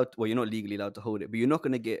legally allowed. Well, you're not legally allowed to hold it, but you're not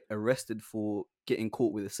going to get arrested for getting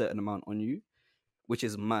caught with a certain amount on you, which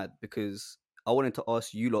is mad. Because I wanted to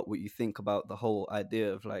ask you lot what you think about the whole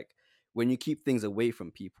idea of like, when you keep things away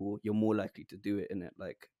from people, you're more likely to do it, in it,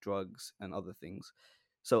 like drugs and other things.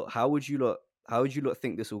 So how would you lot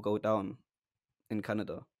think this will go down in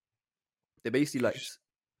Canada? They basically like Just-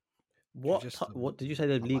 What? just, What did you say?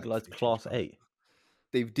 They've unlikely legalized to change Class power. A.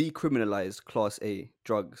 they've decriminalized Class A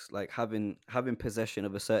drugs, like having possession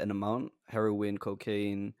of a certain amount, heroin,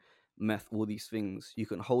 cocaine, meth, all these things. You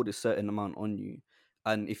can hold a certain amount on you,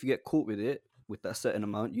 and if you get caught with it, with that certain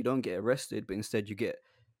amount, you don't get arrested, but instead you get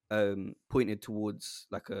pointed towards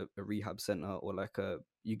like a rehab center, or like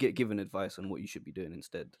you get given advice on what you should be doing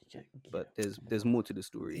instead. But there's more to the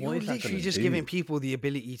story. What You're is that literally gonna just do? giving people the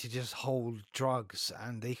ability to just hold drugs,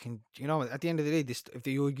 and they can, at the end of the day, if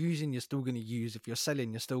you're using, you're still going to use. If you're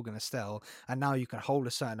selling, you're still going to sell. And now you can hold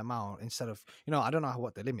a certain amount instead of, I don't know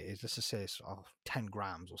what the limit is. Let's just say it's 10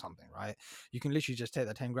 grams or something, right? You can literally just take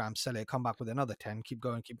that 10 grams, sell it, come back with another 10, keep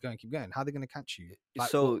going, keep going, keep going. How are they going to catch you? Like,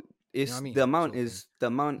 So you it's know what I mean? the amount Sort of is the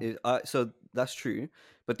amount is so that's true,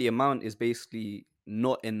 but the amount is basically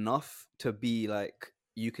not enough to be like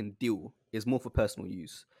you can deal. It's more for personal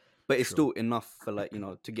use, but it's Sure. still enough for like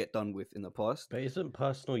to get done with in the past. But isn't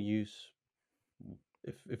personal use,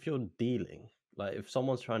 if you're dealing, like if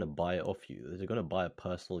someone's trying to buy it off you, they're going to buy a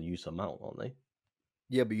personal use amount, aren't they?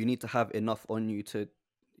 Yeah, but you need to have enough on you to,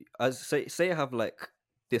 as say I have like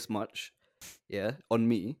this much, yeah, on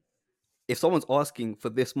me. If someone's asking for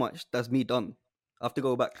this much, that's me done. I have to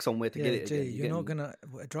go back somewhere to get Yeah, it Jay, again. You you're get not me? gonna.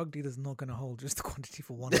 A drug dealer's not gonna hold just the quantity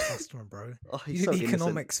for one customer, bro. Oh, You he's so need innocent.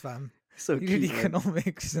 economics, fam. So You need cute, man.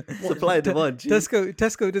 economics. Supply and demand. G.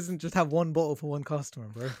 Tesco doesn't just have one bottle for one customer,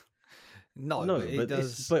 bro. No, No, but it but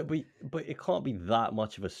does. but it can't be that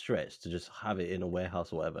much of a stretch to just have it in a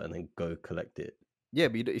warehouse or whatever and then go collect it. Yeah,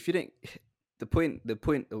 but if you don't, the point that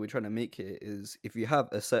we're trying to make here is if you have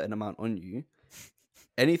a certain amount on you,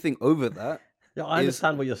 anything over that, Yeah, I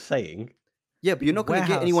understand what you're saying. yeah, but you're not going to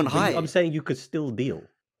get anyone Warehouse, high. I'm saying you could still deal.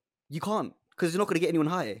 You can't, because you're not going to get anyone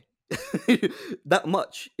high. That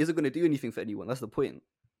much isn't going to do anything for anyone. That's the point.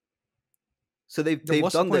 So they've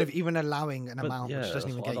What's the done point that. of even allowing an But amount yeah, which doesn't that's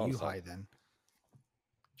even what I get don't you understand. high? Then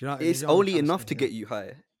do you know? It's you know what I'm only trying to enough say to here? get you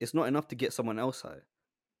high. It's not enough to get someone else high.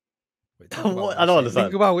 Wait, think about What? what I you're don't saying. understand.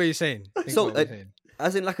 Think about what you're saying. Think So, about what you're saying.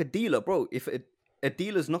 as in like a dealer, bro. If a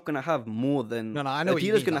dealer's not going to have more than No, I know a what you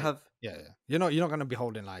dealer's mean. going to Like, have. yeah. You're not gonna be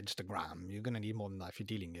holding like just a gram. You're gonna need more than that if you're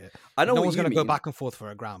dealing it. I know No what one's you gonna go mean. back and forth for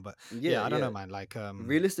a gram. But yeah, I don't know, man. Like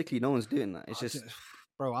Realistically, no one's doing that. It's I just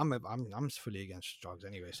bro, I'm fully against drugs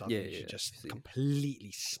anyway. So I think you should just see.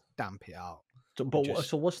 completely stamp it out. So,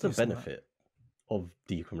 so what's the benefit of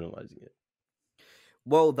decriminalizing it?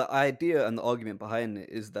 Well, the idea and the argument behind it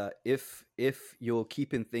is that if you're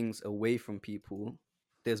keeping things away from people,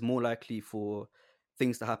 there's more likely for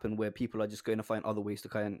things to happen where people are just going to find other ways to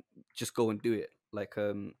kind of just go and do it. Like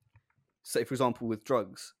say for example with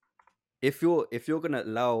drugs, if you're gonna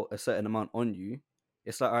allow a certain amount on you,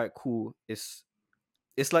 it's like, all right, cool. It's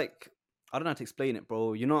like, I don't know how to explain it,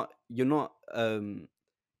 bro. You're not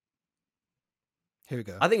Here we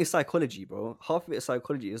go. I think it's psychology, bro. Half of it is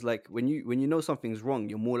psychology. It's like when you know something's wrong,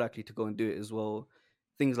 you're more likely to go and do it as well.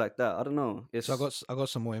 Things like that. I don't know. It's So I got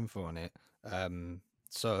some more info on it.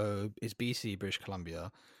 So it's BC, British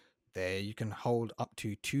Columbia. There you can hold up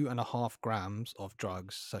to 2.5 grams of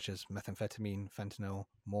drugs such as methamphetamine, fentanyl,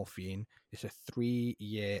 morphine. It's a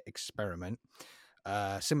 3-year experiment.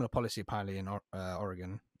 Similar policy apparently in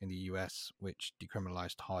Oregon in the US, which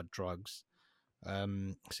decriminalized hard drugs.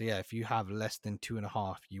 So yeah, if you have less than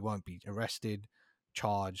 2.5, you won't be arrested,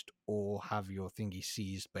 charged, or have your thingy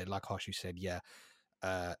seized. But like Harshu said, yeah.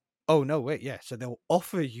 Oh no, wait, yeah. So they'll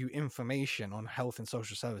offer you information on health and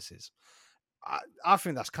social services. I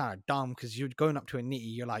think that's kind of dumb because you're going up to a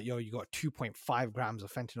nitty. You're like, yo, you got 2.5 grams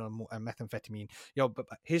of fentanyl and methamphetamine. Yo, but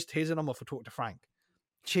here's a number for Talk to Frank.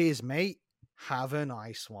 Cheers, mate. Have a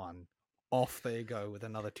nice one. Off they go with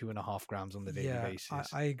another 2.5 grams on the daily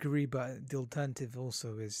basis. I agree, but the alternative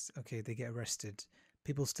also is, okay, they get arrested.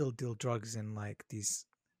 People still deal drugs in like these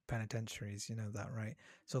penitentiaries, you know that, right?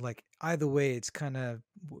 So like either way, it's kind of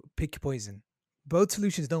pick your poison. Both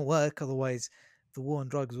solutions don't work, otherwise the war on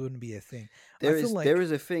drugs wouldn't be a thing. there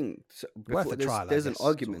is a thing. Worth a trial, there's I an guess,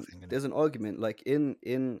 argument. sort of thing, innit? There's an argument. Like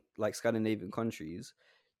in like Scandinavian countries,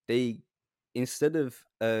 they instead of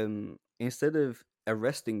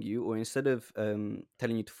arresting you, or instead of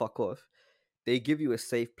telling you to fuck off, they give you a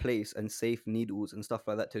safe place and safe needles and stuff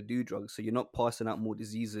like that to do drugs. So you're not passing out more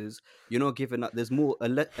diseases. You're not giving up. There's more a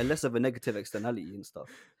less of a negative externality and stuff,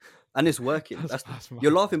 and it's working.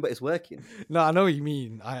 You're laughing, but it's working. No, I know what you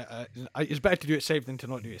mean. It's better to do it safe than to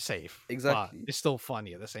not do it safe. Exactly. But it's still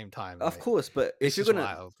funny at the same time. Of like, course, but if it's you're just gonna,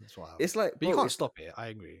 wild. It's wild. it's like, But you bro, can't it's- stop it. I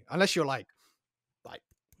agree, unless you're like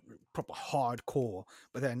proper hardcore.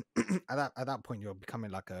 But then at that point, you're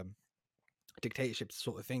becoming like a dictatorship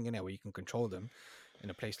sort of thing, where you can control them in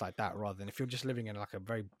a place like that, rather than if you're just living in like a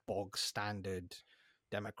very bog standard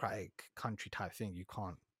democratic country type thing. You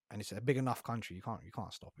can't and it's a big enough country. You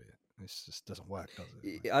can't stop it. It just doesn't work, does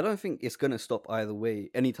it? Like, I don't think it's gonna stop either way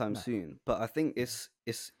anytime No. soon. But I think it's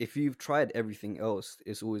if you've tried everything else,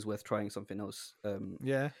 it's always worth trying something else.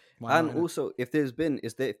 yeah, why And not, innit? also, if there's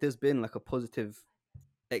been like a positive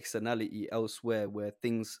externality elsewhere where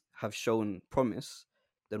things have shown promise,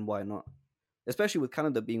 then why not? Especially with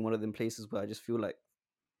Canada being one of them places where I just feel like,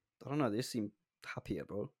 I don't know, they just seem happier,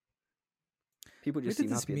 bro. People Where just did seem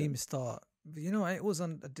this happier. meme start? You know, I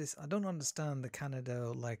don't understand the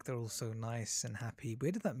Canada, like they're all so nice and happy.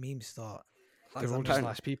 Where did that meme start? They're all just apparently-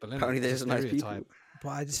 nice people, innit? apparently It's a there's nice people. stereotype. But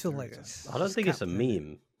I just feel like Stereotype. I don't think it's a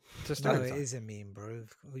meme. It's a No, stereotype. it is a meme, bro.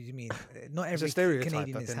 What do you mean? Not It's every a stereotype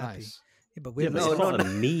Canadian that is they're happy. nice. Yeah, but Yeah, where but did it's that not start?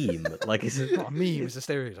 a meme. Like it's It's not a meme. It's a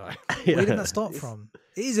stereotype. Where did Yeah. that start from?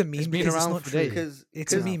 It is a meme It's been because it's around not for true. days. Because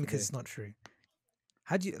It's a Because- meme because it's not true.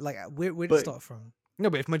 How do you like? Where did it But- start from? No,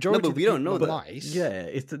 but if majority but of the we don't people know are that. nice, Yeah,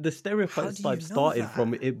 it's the How stereotype do you know started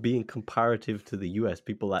from that? it being comparative to the US.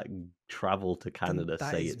 People that travel to Then Canada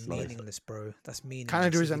that say is it's nice. meaningless, bro. That's meaningless.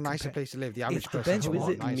 Canada if is a you nicer compare- place to live. The average the person is a benchmark- lot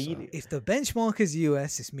Is it nicer. meaning- If the benchmark is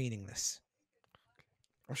US, it's meaningless.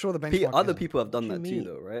 I'm sure the benchmark. other isn't. people have done What that do you too,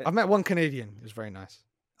 mean? though, right? I've met one Canadian. It was very nice.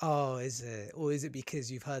 Oh, is it? Or is it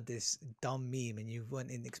because you've heard this dumb meme and you weren't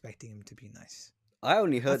expecting him to be nice? I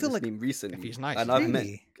only heard feel this like meme recently, he's nice, and he's I've met.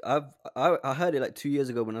 Really? I heard it like 2 years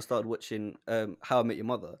ago when I started watching How I Met Your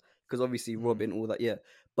Mother, because obviously Robin, all that, yeah.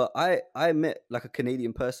 But I met like a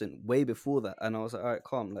Canadian person way before that, and I was like, all right,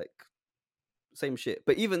 calm, like same shit.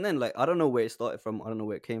 But even then, like I don't know where it started from, I don't know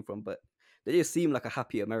where it came from, but they just seem like a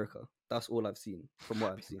happy America. That's all I've seen from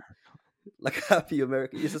what I've seen. Like a happy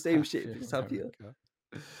America, it's the same shit, Happy just happier. America.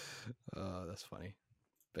 Oh, that's funny.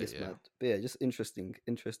 But It's yeah. mad. But yeah, just interesting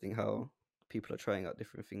how people are trying out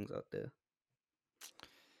different things out there.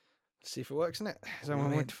 See if it works, innit? Is anyone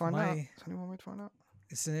mean, want to find out? my- Is anyone want to find out?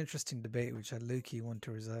 It's an interesting debate, which I low-key want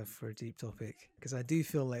to reserve for a deep topic, because I do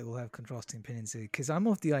feel like we'll have contrasting opinions here. Because I'm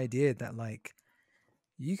of the idea that, like,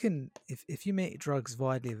 you can, if you make drugs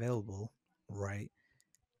widely available, right,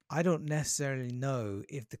 I don't necessarily know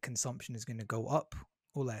if the consumption is going to go up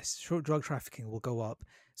or less. Sure, drug trafficking will go up.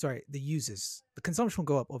 Sorry, the users. The consumption will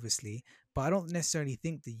go up, obviously, but I don't necessarily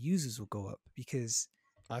think the users will go up because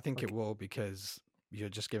I think it will, because you're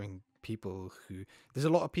just giving people who there's a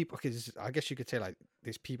lot of people, because I guess you could say like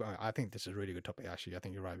there's people. I think this is a really good topic, actually. I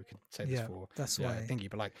think you're right. We could say this Yeah, for that's yeah, why. thingy,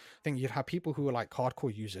 but like I think you'd have people who are like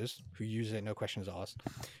hardcore users who use it, no questions asked.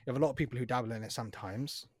 You have a lot of people who dabble in it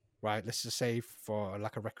sometimes, right? Let's just say for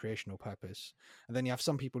like a recreational purpose, and then you have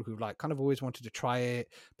some people who like kind of always wanted to try it,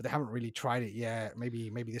 but they haven't really tried it yet. Maybe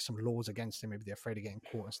there's some laws against it. Maybe they're afraid of getting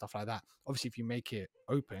caught and stuff like that. Obviously, if you make it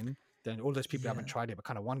open, then all those people who haven't Yeah. tried it but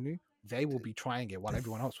kind of want to, they will be trying it while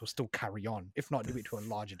everyone else will still carry on, if not do it to a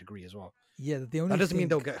larger degree as well. yeah, the only That doesn't mean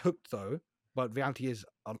they'll thing- get hooked though, but reality is,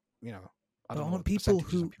 you know, I But don't know aren't what the people percentages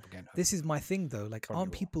of who- people getting hooked. This is my thing though. Like, Probably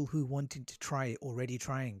aren't will. people who wanted to try it already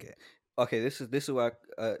trying it? Okay, this is where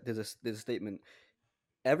there's a statement.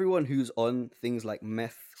 Everyone who's on things like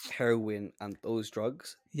meth, heroin, and those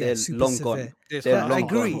drugs, Yeah, they're super long severe. gone. It's They're not- long I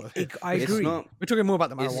not- agree. gone. I It's agree. not- We're talking more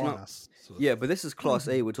about the It's marijuana. not- sort of- Yeah, but this is class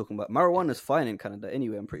A we're talking about. Marijuana's fine in Canada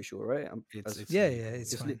anyway, I'm pretty sure, right? It's Yeah, legal. yeah,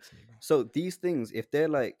 it's it's fine. So these things, if they're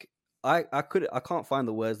like, I can't find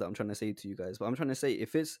the words that I'm trying to say to you guys, but I'm trying to say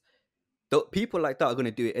if it's people like that are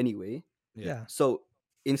gonna do it anyway. Yeah. So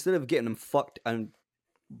instead of getting them fucked and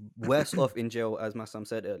worse off in jail, as my Sam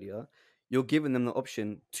said earlier, you're giving them the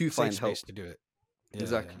option to Safe find help. space to do it. Yeah, yeah.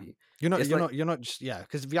 Exactly. You're not. It's You're like- not. You're not just. Yeah,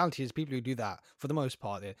 because the reality is, people who do that, for the most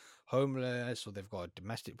part, they're homeless or they've got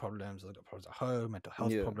domestic problems, or they've got problems at home, mental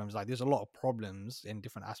health Yeah. problems. Like, there's a lot of problems in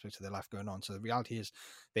different aspects of their life going on. So the reality is,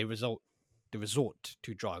 they resort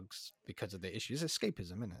to drugs because of their issues. It's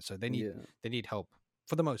escapism, isn't it? So they need help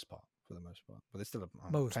for the most part. But there's still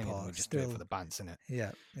Most plenty of them who part, just do it still- for the bands, innit?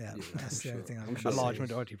 Yeah. Yeah, That's I'm the sure. other thing. I'm I'm sure A it large is.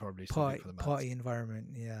 majority probably still do it for the bands. Party environment.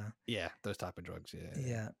 Yeah. Yeah, those type of drugs.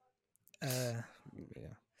 Yeah. Yeah. Yeah.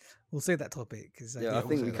 We'll say that topic because Yeah, I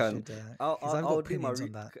think we can. I'll I've got I'll do my opinions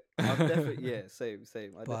on that. I'll definitely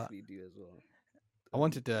same. I But- definitely do as well. I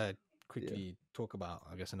wanted to quickly talk about,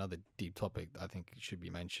 I guess, another deep topic that I think should be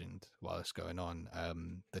mentioned while it's going on.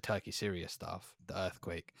 The Turkey-Syria stuff, the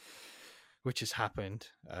earthquake, which has happened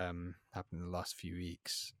in the last few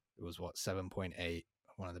weeks. It was 7.8,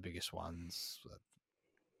 one of the biggest ones.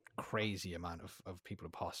 A crazy amount of people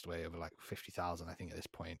have passed away, over like 50,000, I think, at this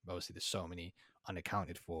point. Obviously, there's so many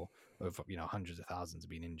unaccounted for. Over hundreds of thousands have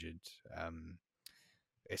been injured.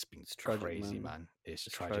 It's been tragic, crazy, man. man. It's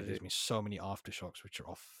It's tragic. There's tragic. been so many aftershocks which are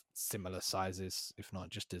of similar sizes, if not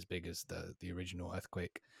just as big as the original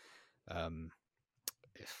earthquake.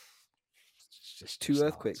 It's just Two nuts.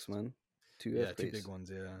 earthquakes, man. two Yeah, two earthquakes. big ones.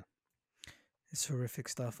 Yeah. It's horrific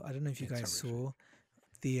stuff. I don't know if you It's guys horrific.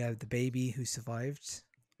 saw the baby who survived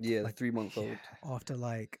Yeah, like, the 3-month-old. Yeah. after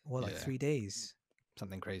like Yeah. 3 days.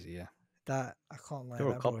 Something crazy. Yeah. That I can't lie. There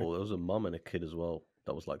were a that brought- couple. There was a mum and a kid as well.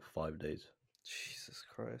 That was like 5 days. Jesus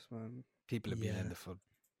Christ, man. People have been Yeah. in there for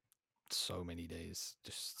so many days,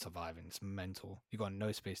 just surviving. It's mental. You got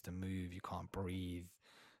no space to move. You can't breathe.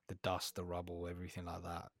 The dust, the rubble, everything like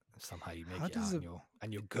that. Somehow you make How it does out,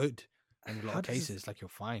 and you're good. And in a lot how of does- cases, like you're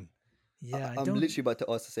fine. Yeah, I I'm don't. literally about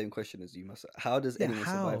to ask the same question as you, Masa. How does Yeah, anyone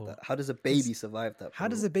survive how? that? How does a baby survive that? How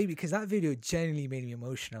does bro? a baby? Because that video genuinely made me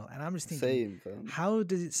emotional, and I'm just thinking, Same, fam. how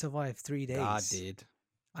did it survive 3 days? God did,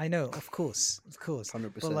 I know, of course,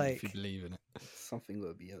 100%. but like, if you believe in it. Something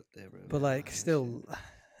will be out there, bro. but like, Yeah, still,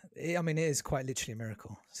 I mean, it is quite literally a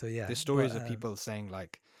miracle. So yeah, There's stories but, of people saying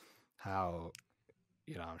like how,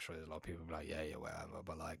 I'm sure there's a lot of people like, yeah, whatever,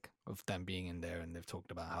 but like of them being in there and they've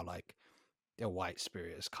talked about how like a white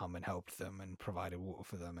spirit has come and helped them and provided water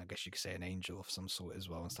for them. I guess you could say an angel of some sort as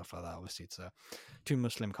well and stuff like that. Obviously, it's two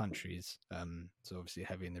Muslim countries, so obviously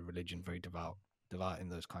heavy in the religion, very devout in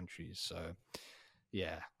those countries. So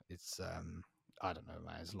yeah, it's I don't know,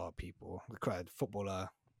 man. There's a lot of people. The footballer,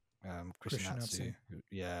 Christian Christian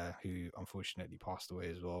Atsu, who unfortunately passed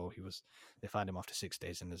away as well. They found him after 6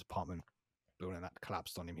 days in his apartment building that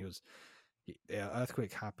collapsed on him. The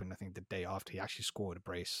earthquake happened, I think, the day after. He actually scored a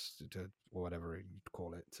brace or whatever you'd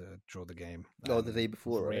call it to draw the game. Oh, the day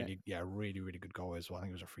before, really, right? Yeah, really, really good goal as well. I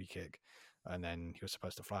think it was a free kick, and then he was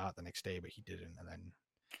supposed to fly out the next day, but he didn't, and then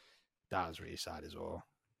that was really sad as well.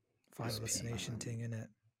 Final PSP, Destination man. thing, innit?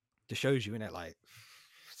 It shows you in it like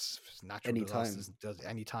it's natural Anytime. disasters. Does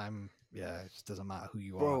anytime? Yeah, it just doesn't matter who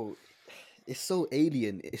you are. Bro, it's so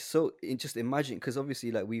alien. Just imagine, because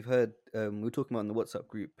obviously, like we've heard, we were talking about in the WhatsApp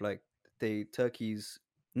group, like Turkey's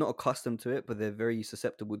not accustomed to it, but they're very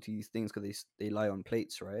susceptible to these things because they lie on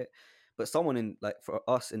plates, right? But someone in, like, for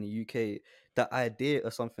us in the UK, the idea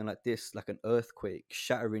of something like this, like an earthquake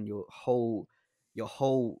shattering your whole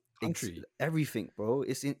Country. everything, bro.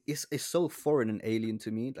 It's so foreign and alien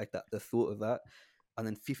to me, like that, the thought of that, and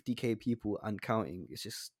then 50k people and counting. It's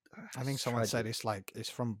just. I think it's someone said tragic. it's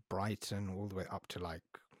from Brighton all the way up to like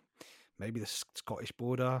maybe the Scottish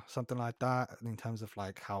border, something like that. In terms of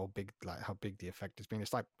like how big the effect has been.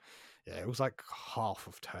 It's like, yeah, it was like half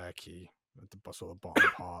of Turkey, the sort of bottom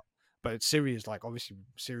part. But Syria's like, obviously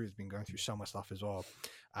Syria's been going through so much stuff as well,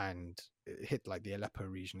 and it hit like the Aleppo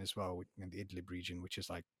region as well, and the Idlib region, which is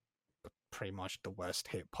like pretty much the worst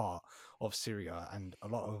hit part of Syria, and a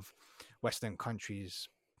lot of Western countries,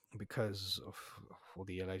 because of all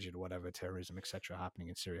the alleged whatever terrorism etc happening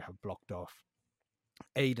in Syria, have blocked off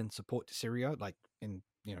aid and support to Syria, like in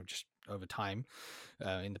just over time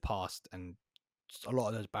in the past, and a lot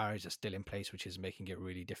of those barriers are still in place, which is making it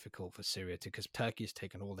really difficult for Syria because Turkey has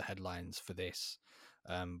taken all the headlines for this,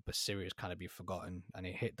 but Syria's kind of been forgotten, and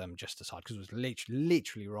it hit them just as hard because it was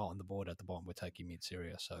literally right on the border at the bottom where Turkey meets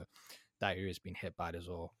Syria, so that area has been hit bad as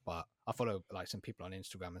well. But I follow like some people on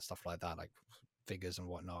Instagram and stuff like that, like figures and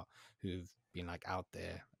whatnot, who've been like out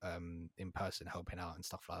there in person helping out and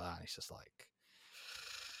stuff like that, and it's just like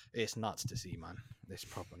it's nuts to see, man. It's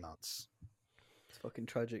proper nuts. It's fucking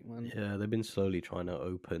tragic, man. Yeah, they've been slowly trying to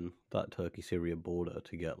open that Turkey-Syria border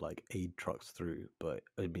to get like aid trucks through, but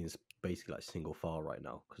it means basically like single file right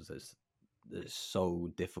now because it's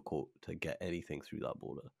so difficult to get anything through that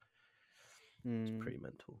border. It's pretty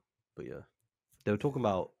mental. But yeah, they were talking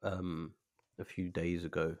about a few days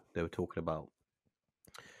ago. They were talking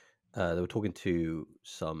to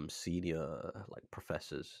some senior like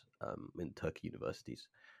professors in Turkey universities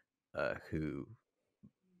who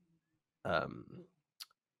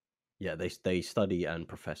they study and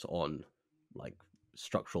profess on like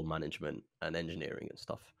structural management and engineering and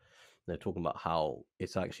stuff. They're talking about how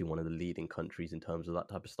it's actually one of the leading countries in terms of that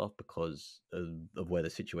type of stuff because of where they're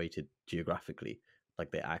situated geographically.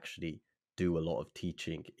 Like they actually do a lot of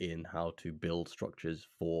teaching in how to build structures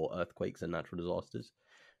for earthquakes and natural disasters.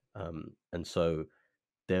 And so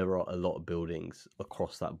there are a lot of buildings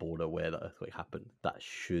across that border where the earthquake happened that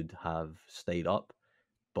should have stayed up,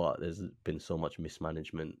 but there's been so much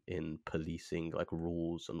mismanagement in policing like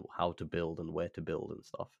rules and how to build and where to build and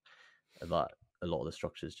stuff that a lot of the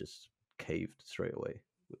structures just caved straight away,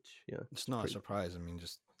 which it's not a surprise. I mean,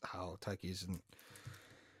 just how Turkey isn't,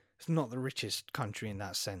 it's not the richest country in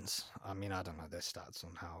that sense. I mean, I don't know their stats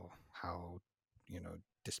on how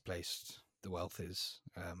displaced the wealth is,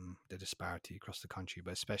 the disparity across the country,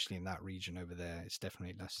 but especially in that region over there, it's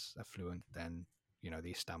definitely less affluent than the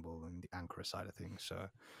Istanbul and the Ankara side of things. So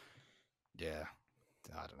yeah,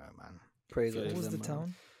 I don't know, man. Praise What over What was them, the man.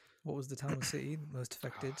 town? What was the town or city most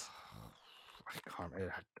affected? I can't remember.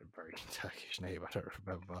 It had a very Turkish name. I don't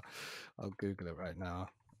remember. I'll Google it right now.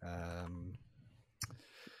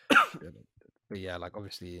 But yeah, like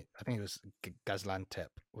obviously, I think it was Gaziantep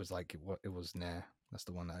was like what it was near. That's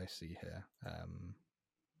the one that I see here.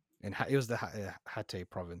 It was the Hatay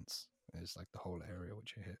province. It's like the whole area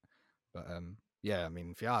which you hit. But yeah, I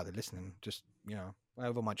mean, if you are listening, just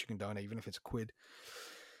however much you can donate, even if it's a quid,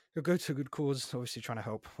 you'll go to a good cause. Obviously, trying to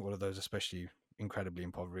help all of those, especially incredibly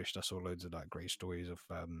impoverished. I saw loads of like great stories of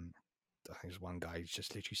I think there's one guy who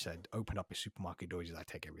just literally said, open up his supermarket doors. He's like,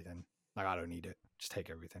 take everything. Like, I don't need it. Just take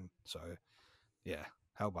everything. So yeah,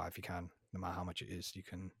 help out if you can, no matter how much it is. You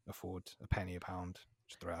can afford a penny, a pound.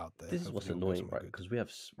 Just throw it out there. This is what's annoying, right? Because we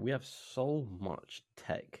have so much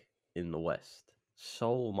tech in the West,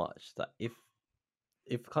 so much that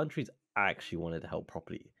if countries actually wanted to help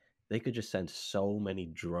properly, they could just send so many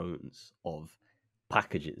drones of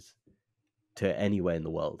packages to anywhere in the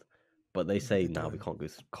world. But they say now we can't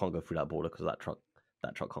go through that border because that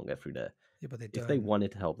truck can't get through there. Yeah, but if they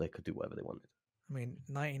wanted to help, they could do whatever they wanted. I mean,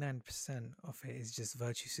 99% of it is just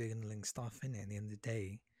virtue signaling stuff, in it. At the end of the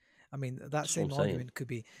day, I mean, that same argument could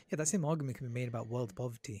be made about world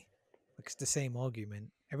poverty. Like, it's the same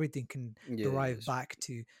argument. Everything can derive back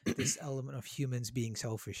to this element of humans being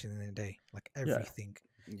selfish in the end of the day. Like everything.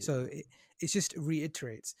 Yeah. So it just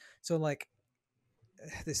reiterates. So like,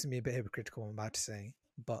 this is me a bit hypocritical, I'm about to say,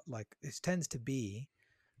 but like it tends to be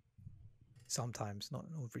sometimes, not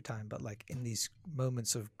every time, but like in these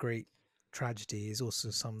moments of great tragedy is also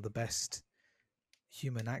some of the best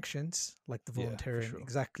human actions, like the volunteering,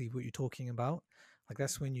 exactly what you're talking about. Like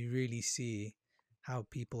that's when you really see how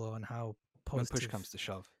people are and how positive. When push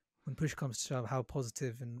comes to shove, how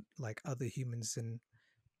positive and like other humans and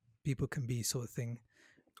people can be, sort of thing.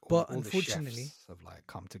 But all unfortunately, the chefs have like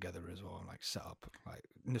come together as well and like set up, like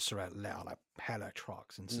Nusrat let out like hella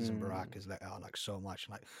trucks, and Susan Barak has let out like so much.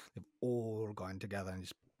 Like they've all gotten together and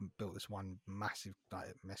just built this one massive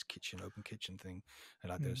like mess kitchen, open kitchen thing.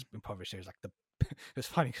 And like those impoverished areas, like it was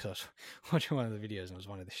funny because I was watching one of the videos and it was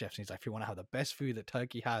one of the chefs and he's like, if you want to have the best food that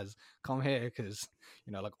Turkey has, come here, because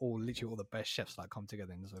like literally all the best chefs like come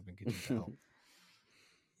together in this open kitchen to help.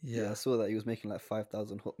 Yeah, I saw that he was making like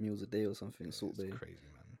 5,000 hot meals a day or something. It's Salt Bay. Crazy,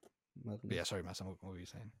 man. But yeah, sorry, Matt. What were you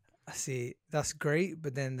saying? I see. That's great,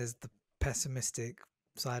 but then there's the pessimistic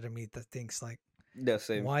side of me that thinks like, yeah,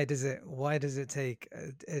 same. Why does it take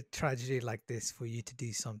a tragedy like this for you to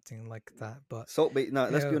do something like that? But Salt Bay,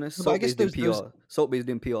 let's be honest. Salt Bay's doing PR. Salt Bay's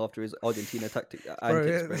doing PR after his Argentina tactic.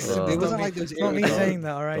 It wasn't like those. It's not me saying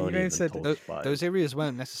that, all right? You guys said those areas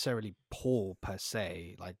weren't necessarily poor per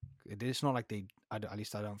se. Like it's not like they. At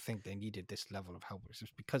least I don't think they needed this level of help. It's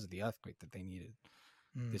just because of the earthquake that they needed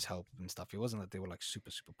this help and stuff. It wasn't that they were like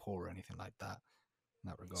super poor or anything like that. In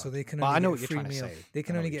that regard. So they can only get a free meal. They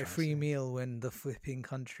can only get a free meal when the flipping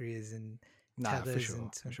country is in tethers.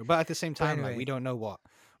 For sure. But at the same time, anyway, like we don't know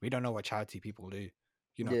what charity people do.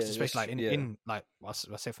 Especially like in like I'll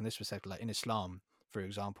say from this perspective, like in Islam, for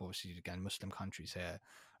example, obviously again Muslim countries here,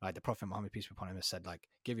 like the Prophet Muhammad, peace be upon him, has said like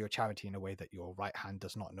give your charity in a way that your right hand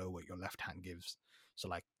does not know what your left hand gives. So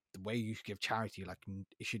like the way you give charity, like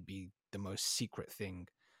it should be the most secret thing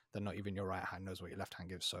that not even your right hand knows what your left hand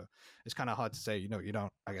gives. So it's kind of hard to say, you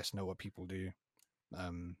don't, I guess, know what people do.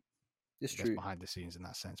 It's true behind the scenes in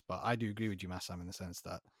that sense. But I do agree with you, Massam, in the sense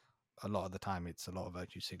that a lot of the time it's a lot of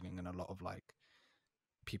virtue signaling and a lot of like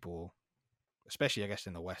people, especially I guess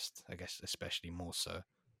in the West, I guess especially more so,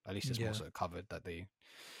 at least it's more so covered, that they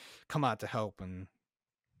come out to help and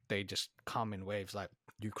they just come in waves. Like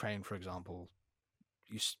Ukraine, for example,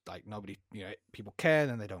 like nobody, people care,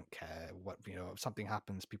 then they don't care. What if something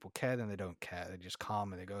happens, people care, then they don't care. They just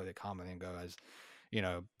come and they go, they come and then go. As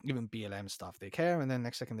even BLM stuff, they care, and then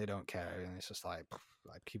next second they don't care, and it's just like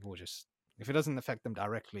people just, if it doesn't affect them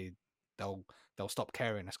directly, they'll stop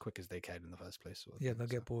caring as quick as they cared in the first place. Yeah, they'll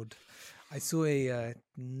get bored. I saw a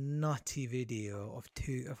nutty video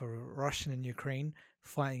of a Russian and Ukraine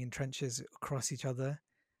fighting in trenches across each other.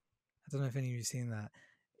 I don't know if any of you have seen that.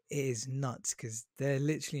 It is nuts because they're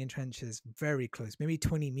literally in trenches very close, maybe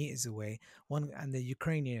 20 meters away. And the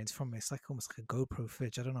Ukrainians from it's like almost like a GoPro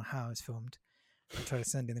footage. I don't know how it's filmed. I'll try to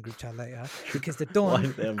send in the group chat later because the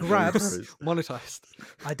Don grabs monetized.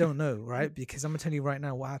 I don't know, right? Because I'm gonna tell you right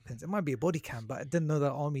now what happens. It might be a body cam, but I didn't know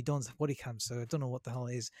that Army Dons have body cams, so I don't know what the hell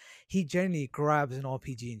it is. He generally grabs an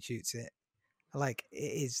RPG and shoots it. Like it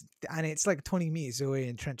is, and it's like 20 meters away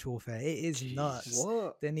in trench warfare. It is nuts.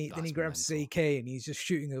 What? Then he grabs his AK and he's just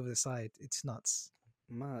shooting over the side. It's nuts.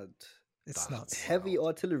 Mad. It's nuts. Heavy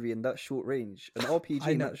artillery in that short range. An RPG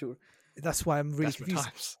in that short. That's why I'm really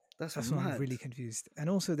confused. That's That's why I'm really mad. confused. And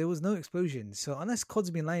also, there was no explosion. So unless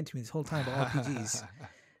COD's been lying to me this whole time about RPGs,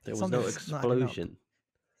 There was no something's not adding up. explosion.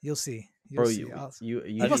 You'll see. Bro, You'll see.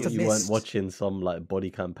 you must have you weren't missed. watching some like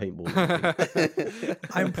body cam paintball. Thing.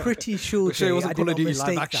 I'm pretty sure, We're sure it Jay, wasn't I Call did of not Duty live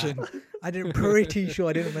mistake that. action. I'm pretty sure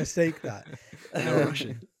I didn't mistake that. No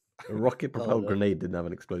Russian. A rocket propelled no. grenade didn't have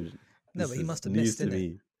an explosion. No, This but he is must have news missed, to didn't it?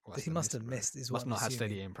 me. He must have missed, is what Must I'm not have assuming.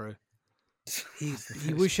 steady aim, pro.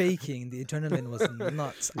 He was shaking. The adrenaline was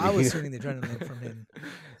nuts. I was feeling the adrenaline from him.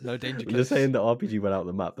 No danger. You're saying the RPG went out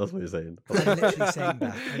the map. That's what you're saying. I'm literally saying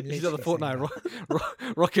that. I'm He's got the literally saying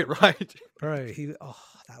Fortnite rocket ride. Bro,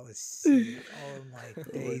 that was sick. Oh my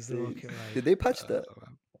days, the rocket ride. Did they patch that?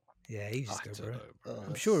 Yeah, ages I ago, don't bro. know.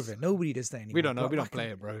 I'm sure of it. Nobody does that anymore. We don't know. But We don't back play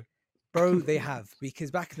in- it, bro. Bro, they have. Because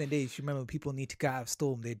back in the days, you remember people need to get out of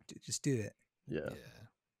Storm, they'd just do it. Yeah.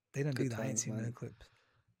 They don't Good do that. I ain't times, seen no man. clips.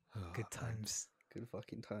 Oh, Good man. times. Good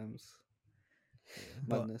fucking times.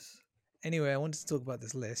 But- Madness. Anyway, I wanted to talk about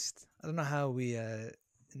this list. I don't know how we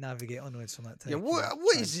navigate onwards from that. Yeah, Turkey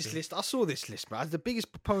what is this tragedy. list? I saw this list, bro. As the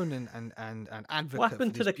biggest proponent and advocate. What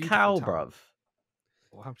happened for to this the beautiful cow, town. bruv?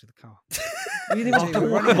 What happened to the cow? You didn't Jay, even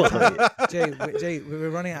we're talk running about it. Jay, we're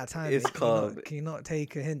running out of time. It's mate. Can you not- calm. Can you not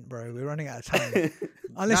take a hint, bro? We're running out of time. it's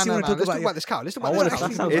Unless you want to talk Let's talk about about this cow. Let's talk I about wanna- this cow.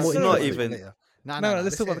 that sounds more Let's interesting. later. No,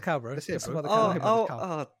 let's talk about the hear cow, bro. Let's hear, Let's bro. talk about the Oh, cow. Talk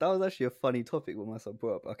about the cow. that was actually a funny topic with myself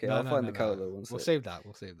brought up. Okay, No, I'll no, find no, the cow no. though. One We'll sec. save that.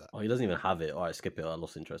 We'll save that. Oh, he doesn't even have it. All right, skip it. I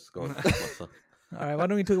lost interest. Go on. All right, why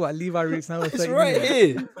don't we talk about Levi Roots now? It's right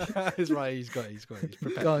here. He's right. He's got it. He's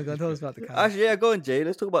prepared. Go on, tell us about the cow. Actually, yeah, go on, Jay.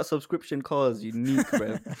 Let's talk about subscription cars. Unique,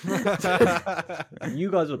 bro.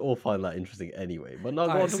 You guys would all find that interesting anyway. But no,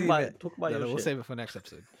 go Alright, on, talk see about you it. Talk about No, your we'll shit. save it for next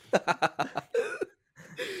episode.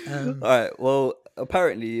 All right. Well,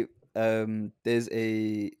 apparently, there's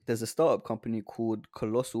a startup company called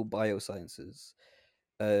Colossal Biosciences.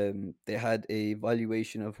 They had a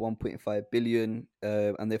valuation of 1.5 billion,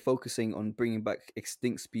 and they're focusing on bringing back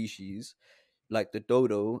extinct species like the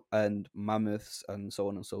dodo and mammoths and so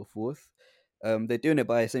on and so forth. They're doing it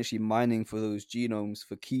by essentially mining for those genomes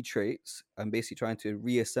for key traits and basically trying to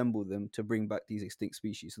reassemble them to bring back these extinct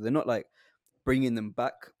species. So they're not like bringing them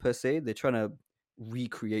back per se. They're trying to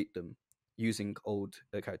recreate them using old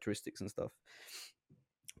characteristics and stuff.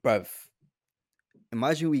 Bruv,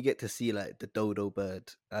 imagine we get to see like the dodo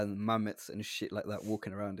bird and mammoths and shit like that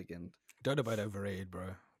walking around again. Dodo bird overrated, bro.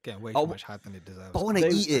 Getting way Oh, too much hype than it deserves. I want to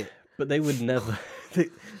They- eat it. But they would never.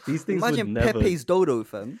 These things Imagine would never. Pepe's dodo,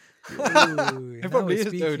 fam. Ooh, It now probably we're is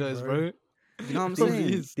speaking, dodos, bro. You know what I'm Probably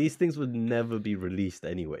saying? is. These things would never be released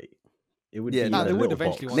anyway. It would Yeah, be no, in they a would little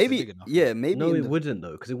eventually box. once they're Maybe, big enough. yeah, maybe. No, in it the, wouldn't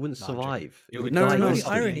though, because it wouldn't Nah, Joe. survive. It would No, die no, off the the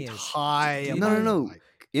irony is- entire No, no, no. like,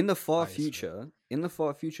 in the far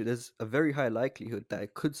biosphere. future, there's a very high likelihood that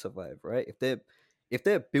it could survive, right? If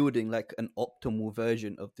they're building like an optimal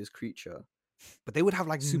version of this creature, But they would have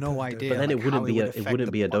like Super no dodo. idea. But then like, it wouldn't how be a- would it affect wouldn't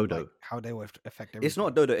the be a bot, dodo. like, how they would affect everything. it's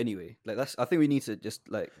not dodo anyway. Like that's. I think we need to just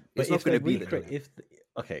like. But It's not if they going to be the recreate, dodo. It's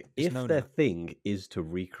if no their no. thing is to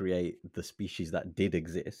recreate the species that did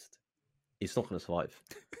exist, it's not going to survive.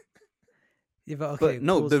 Yeah, but okay. But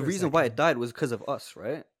no, pause the for a reason why it second. died was because of us,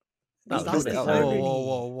 right? No, We That's built the it out. irony.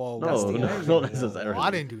 Whoa. No, the no, irony. not necessarily.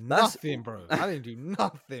 I didn't do That's- nothing, bro. I didn't do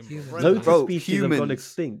nothing, Humans. bro. Loads Bro, of species have gone humans-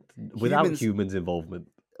 extinct without humans- humans' involvement.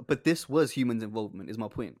 But this was humans' involvement. Is my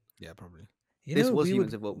point. Yeah, probably. You This know, was we humans'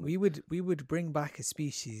 would, involvement. we would bring back a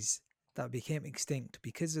species that became extinct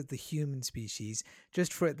because of the human species,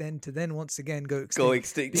 just for it then to then once again go extinct, Go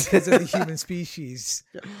extinct. because of the human species.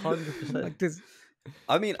 100%. Like this,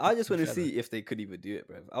 I mean, I just want to Together. see if they could even do it,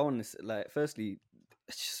 bro. I want to like, firstly,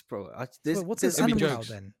 it's just, bro. what's this this it'd be animal cow jokes.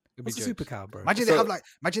 then? It'd be What's a jokes. super cow, bro? Imagine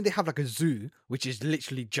So- they have like a zoo which is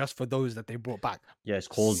literally just for those that they brought back. Yeah, it's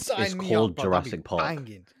called Sign me called up, bro. That'd be Jurassic Park.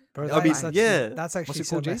 banging. Bro, I mean, that's actually, yeah. that's actually it so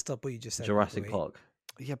called, Jay? messed up what you just said. by the Jurassic way. Park.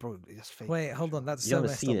 Yeah, bro, that's fake. Wait, hold on, that's You so haven't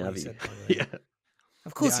messed seen up it, what have you you? said. By the way. Yeah.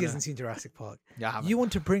 Of course, Yeah, I he know. hasn't seen Jurassic Park. Yeah, I haven't. You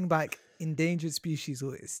want to bring back endangered species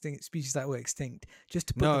or extinct species that were extinct just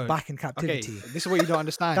to put No. them back in Okay, captivity. this is what you don't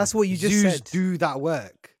understand. That's what you just Zoos said. do that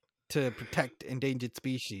work to protect endangered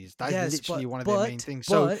species. That's Yes, literally but- one of their main but- things.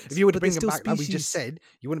 So but- if you were to but bring there's them still back, like we species- just said,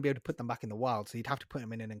 you wouldn't be able to put them back in the wild. So you'd have to put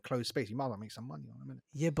them in an enclosed space. You might as well make some money on them. innit?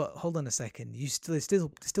 Yeah, but hold on a second. There's still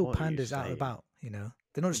What are you pandas out and saying? about. You know,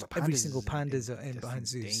 they're not Yeah, just but every pandas single is pandas are in that's behind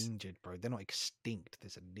zoos. endangered, bro. They're not extinct.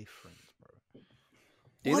 There's a difference, bro.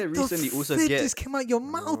 Didn't it recently the also fig get? just came out your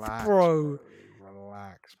mouth, Relax, bro?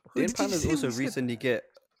 Relax, bro. Didn't Did you pandas see also what he said? recently get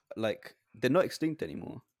like they're not extinct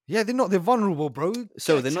anymore? Yeah, they're not. They're vulnerable, bro.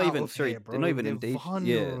 So Get they're not out even- of sorry, here, they're not even They're endangered-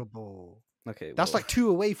 yeah. Vulnerable. Okay, That's well, like 2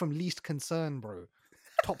 away from least concern, bro.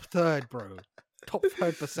 Top third, bro. Top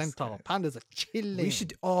third percentile. Pandas are chilling. We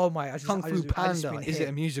should. Oh my! Kung Fu Panda. Is it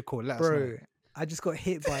a musical? Let us know. bro? I just got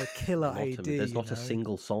hit by a killer idea. There's not a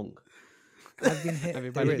single song. I've been hit.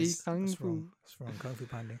 Everybody there be is. Kung That's Fu. wrong. That's wrong. Kung Fu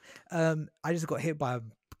Panda. I just got hit by a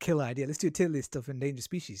killer idea. Let's do a tier list of endangered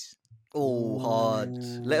species. Oh, hard.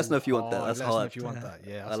 Let us know if you want that. Hard. That's Let us know hard. if you want that.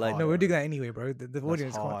 Yeah, I that's like hard, No, we're bro. doing that anyway, bro. The That's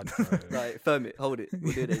audience hard, can't. bro. Right, firm it. Hold it.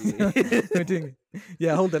 We'll do it anyway. We're doing it.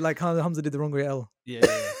 Yeah, hold it. Like Hamza did the wrong way L Yeah,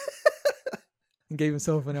 yeah, and gave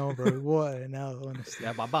himself an L, bro. What an L, honestly.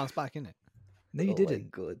 yeah. But I bounced back, innit? No, you Oh my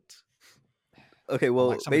didn't. God. Okay, well,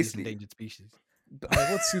 Like some of these basically, endangered species.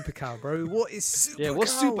 What's super cow, bro? What is super Yeah,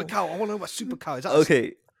 what's cow? super cow? I want to know what super cow is. That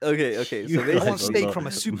okay. So You I basically, want guys are steak the from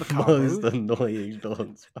a super cow, bro. most annoying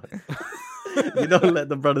dance. You don't let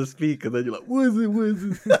the brother speak, and then you're like, "What is it? What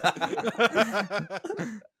is it?"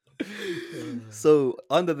 so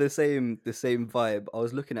under the same vibe, I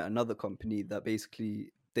was looking at another company that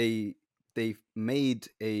basically they made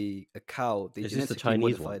a cow. They Is this the genetically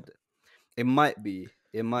Chinese one? modified it. It might be.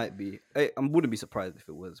 I wouldn't be surprised if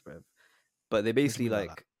it was, bro. But they basically mean by that?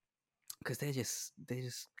 like, because they just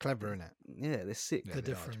Clever, innit? yeah, they're sick. Yeah, They're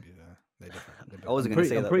they are, different. to be fair. They're different. They're I wasn't I'm gonna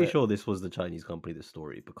say I'm that. pretty but sure this was the Chinese company. This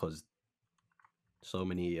story because so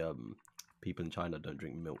many people in China don't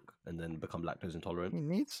drink milk and then become lactose intolerant. We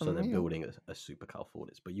need So some they're milk. building a super cow for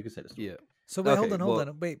this. But you can say the story. Yeah. So wait, hold Okay, on.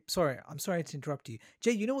 well- Wait, sorry. I'm sorry to interrupt you.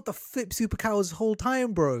 Jay, you know what the flip super cow was the whole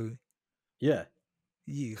time, bro? Yeah.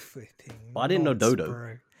 You flipping. But I didn't know nonce, Dodo.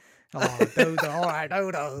 Bro. Oh, Dodo. All right,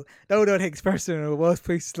 Dodo. Dodo takes person in the worst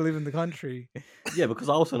place to live in the country. Yeah, because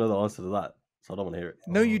I also know the answer to that. So I don't want to hear it.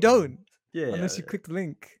 No, you don't. Yeah. Unless you click the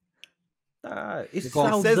link. It's It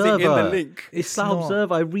Slough says it in the Observer. link. It's It's Slough not.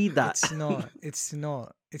 Observer. I read that. It's not. It's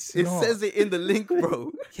not. It's It not. says it in the link,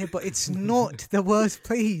 bro. Yeah, but it's not the worst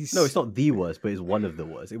place. No, it's not the worst, but it's one of the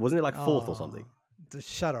worst. It wasn't like fourth or something. Just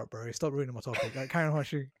shut up, bro. Stop ruining my topic. Like, Karen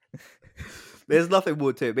Hashu. There's nothing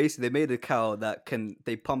more to it. Basically, they made a cow that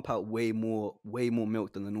they pump out way more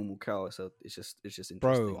milk than the normal cow. So it's just interesting.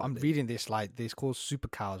 Bro, that I'm they- reading this like this called super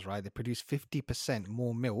cows, right? They produce 50%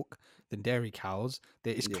 more milk than dairy cows.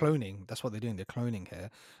 It's Yeah. cloning. That's what they're doing. They're cloning here.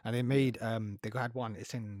 And they made they had one.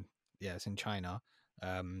 It's in China.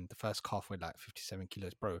 The first calf weighed like 57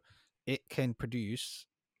 kilos, bro. It can produce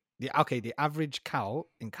the average cow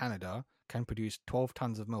in Canada can produce 12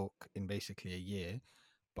 tons of milk in basically a year,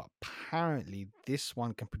 but apparently this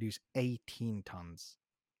one can produce 18 tons.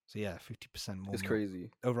 So yeah, 50% more. It's milk. crazy.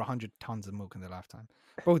 Over 100 tons of milk in their lifetime.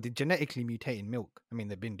 Bro, they're genetically mutating milk. I mean,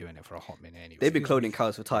 they've been doing it for a hot minute anyway. They've been cloning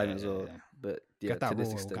cows for time Yeah, as yeah, well. yeah. But yeah, Get that to raw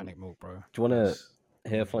this extent. organic milk, bro. Do you want to Yes.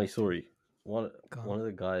 hear a funny story? One Go one of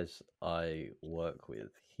the guys I work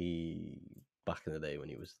with, he back in the day when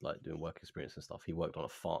he was like doing work experience and stuff, he worked on a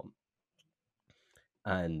farm.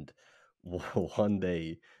 And one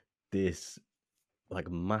day, this like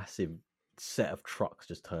massive set of trucks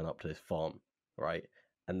just turn up to this farm, right?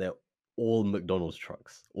 And they're all McDonald's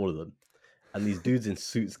trucks, all of them. And these dudes in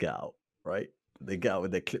suits get out, right? They get out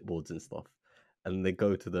with their clipboards and stuff, and they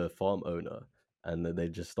go to the farm owner, and then they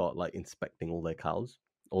just start like inspecting all their cows,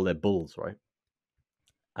 all their bulls, right?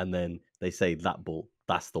 And then they say that bull,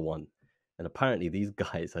 that's the one. And apparently these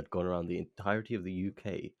guys had gone around the entirety of the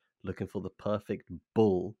UK looking for the perfect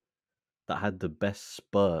bull that had the best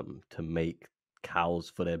sperm to make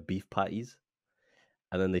cows for their beef patties.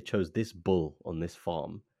 And then they chose this bull on this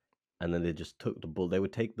farm. And then they just took the bull. They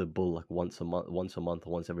would take the bull like once a month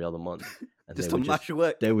or once every other month. And Just they to would mash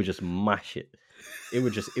work. they would just mash it. It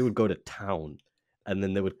would go to town. And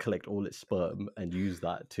then they would collect all its sperm and use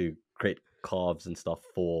that to create calves and stuff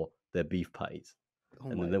for their beef patties. Oh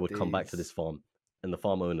And my then they would come back to days. this farm. And the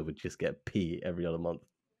farm owner would just get pee every other month.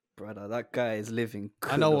 Brother, that guy is living.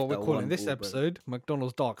 I know good what off we're that calling one this bull, episode.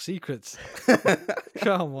 McDonald's Dark Secrets. bro.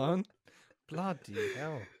 Come on. Bloody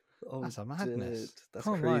hell. Oh, That's a madness. dude, That's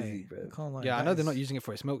Can't crazy, lie. bro. Can't lie. Yeah, I That know they're not is- using it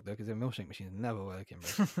for its milk though, because their milkshake machine's never working,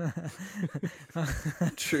 bro.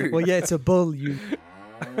 True. Well, yeah, it's a bull. You.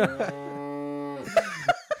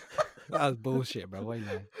 That was bullshit, bro. Why you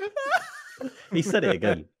lying? He said it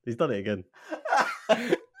again. He's done it again.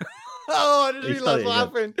 Oh, I just He realised realised what what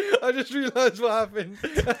happened. I just realised what happened.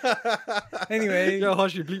 Anyway. Yo,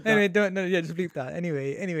 Hush, you bleep that. Anyway, don't no, yeah, just bleep that.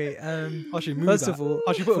 Anyway, Hush, you move first that. of all,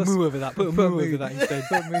 Hush, you put a first- moo over that. Put a put a moo over moo. that instead.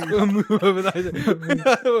 Put a moo. Put a moo over that.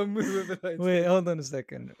 Put a moo over that. Wait, hold on a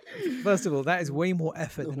second. First of all, that is way more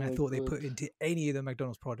effort Oh than I my thought they God. put into any of the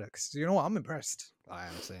McDonald's products. So you know what? I'm impressed. I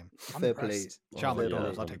am the same. I'm Fair play. impressed. Shout out Fair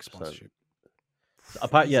McDonald's. play. I'll take 100%. sponsorship.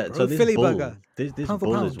 Yeah, Bro, so this Philly bull, burger. this Pound for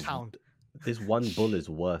bull pound. is Pound. this one bull is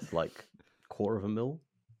worth like $250,000.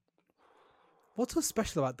 What's so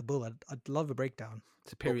special about the bull? I'd love a breakdown.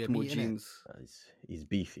 Superior Optimal meat, innit? genes. He's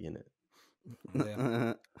beefy in it.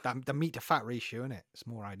 Yeah. The meat to fat ratio, innit? It's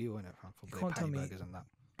more ideal, innit? For You the can't tell patty me- burgers and that.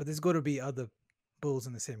 But there's got to be other bulls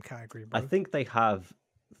in the same category, bro. I think they have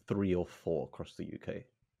 3 or 4 across the UK.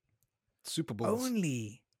 Super Bowls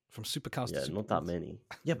Only. from Super Cows to Yeah, Super not that Bowls. many.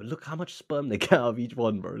 Yeah, but look how much sperm they get out of each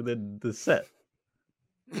one, bro. Then the set.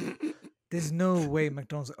 There's no way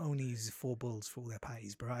McDonald's only uses 4 bulls for all their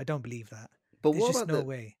patties, bro. I don't believe that. But There's what just about no the,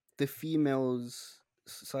 way. the females'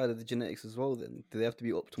 side of the genetics as well? Then do they have to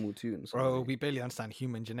be optimal too? In some Bro, way? we barely understand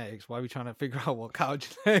human genetics. Why are we trying to figure out what cow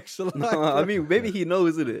genetics are like? No, I bro? mean maybe he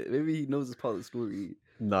knows, isn't it? Maybe he knows as part of the story.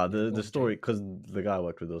 Nah, the Go on, story, because the guy I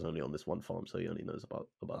worked with was only on this one farm, so he only knows about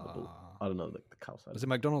the bull. Ah. I don't know the cow side. Was it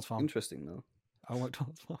McDonald's farm? Interesting though. Oh,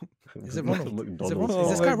 McDonald's farm. Is it Ronald? McDonald's Is it Ronald?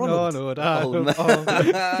 farm. Is this guy Ronald? Oh,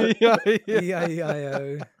 man. Yeah.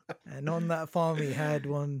 E-I-E-I-O. And on that farm, he had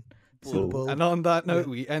one Bull. bull. And on that note,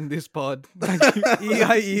 we end this pod. Thank you.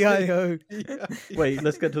 E-I-E-I-O. Wait,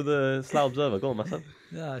 let's get to the Slough Observer. Go on, my son.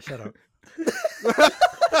 Ah, shut up.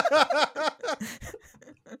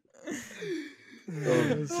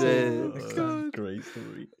 Oh, shit. Next time. Great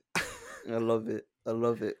story. I love it. I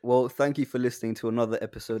love it. Well, thank you for listening to another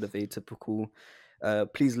episode of Atypical.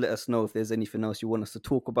 Please let us know if there's anything else you want us to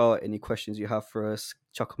talk about, any questions you have for us.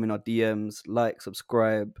 Chuck them in our DMs, like,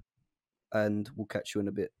 subscribe, and we'll catch you in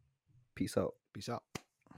a bit. Peace out. Peace out.